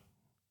 1,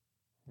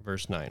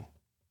 verse 9.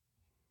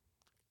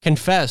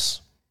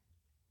 Confess.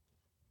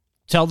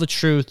 Tell the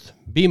truth.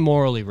 Be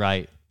morally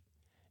right.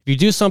 If you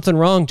do something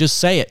wrong, just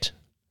say it.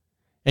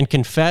 And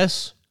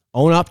confess,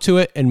 own up to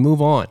it, and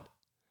move on.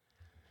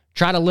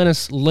 Try to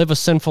live a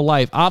sinful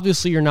life.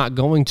 Obviously, you're not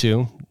going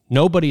to.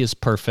 Nobody is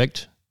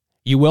perfect.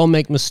 You will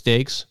make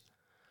mistakes.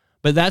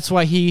 But that's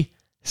why he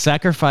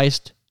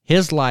sacrificed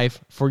his life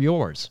for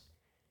yours.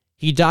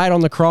 He died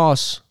on the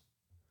cross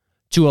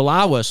to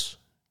allow us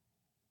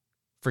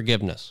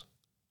forgiveness.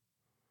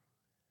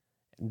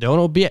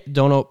 Don't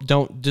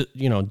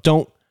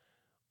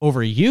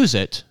overuse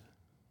it,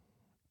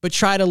 but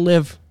try to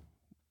live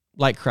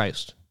like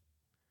Christ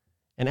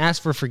and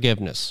ask for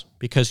forgiveness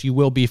because you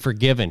will be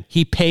forgiven.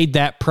 He paid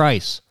that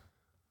price.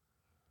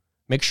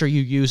 Make sure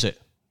you use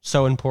it.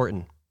 So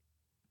important.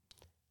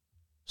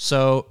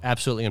 So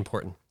absolutely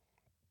important.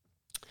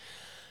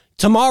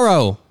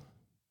 Tomorrow,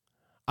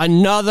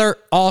 another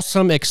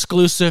awesome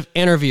exclusive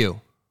interview.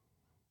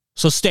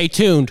 So stay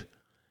tuned.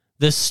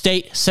 The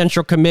state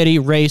central committee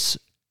race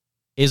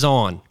is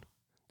on.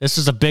 This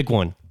is a big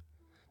one.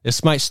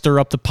 This might stir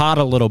up the pot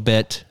a little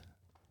bit.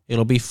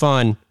 It'll be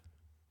fun.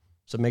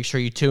 So make sure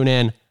you tune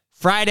in.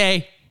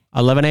 Friday,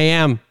 11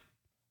 a.m.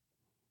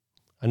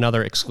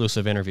 Another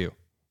exclusive interview.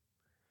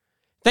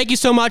 Thank you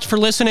so much for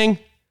listening.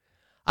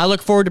 I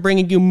look forward to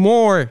bringing you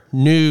more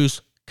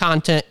news,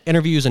 content,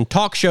 interviews, and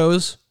talk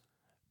shows.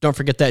 Don't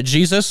forget that,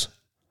 Jesus.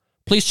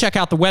 Please check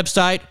out the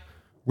website,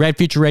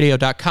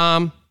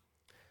 redfutureradio.com.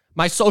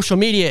 My social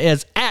media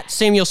is at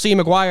Samuel C.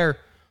 McGuire.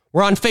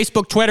 We're on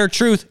Facebook, Twitter,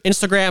 Truth,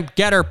 Instagram,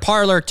 Getter,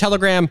 Parler,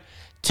 Telegram,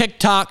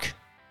 TikTok.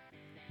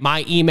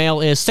 My email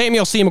is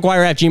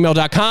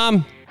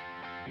samuelcmcguire@gmail.com.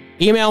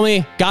 Email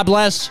me. God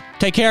bless.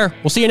 Take care.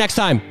 We'll see you next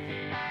time.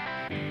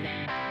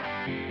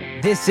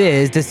 This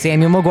is the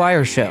Samuel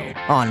McGuire Show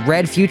on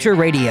Red Future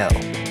Radio.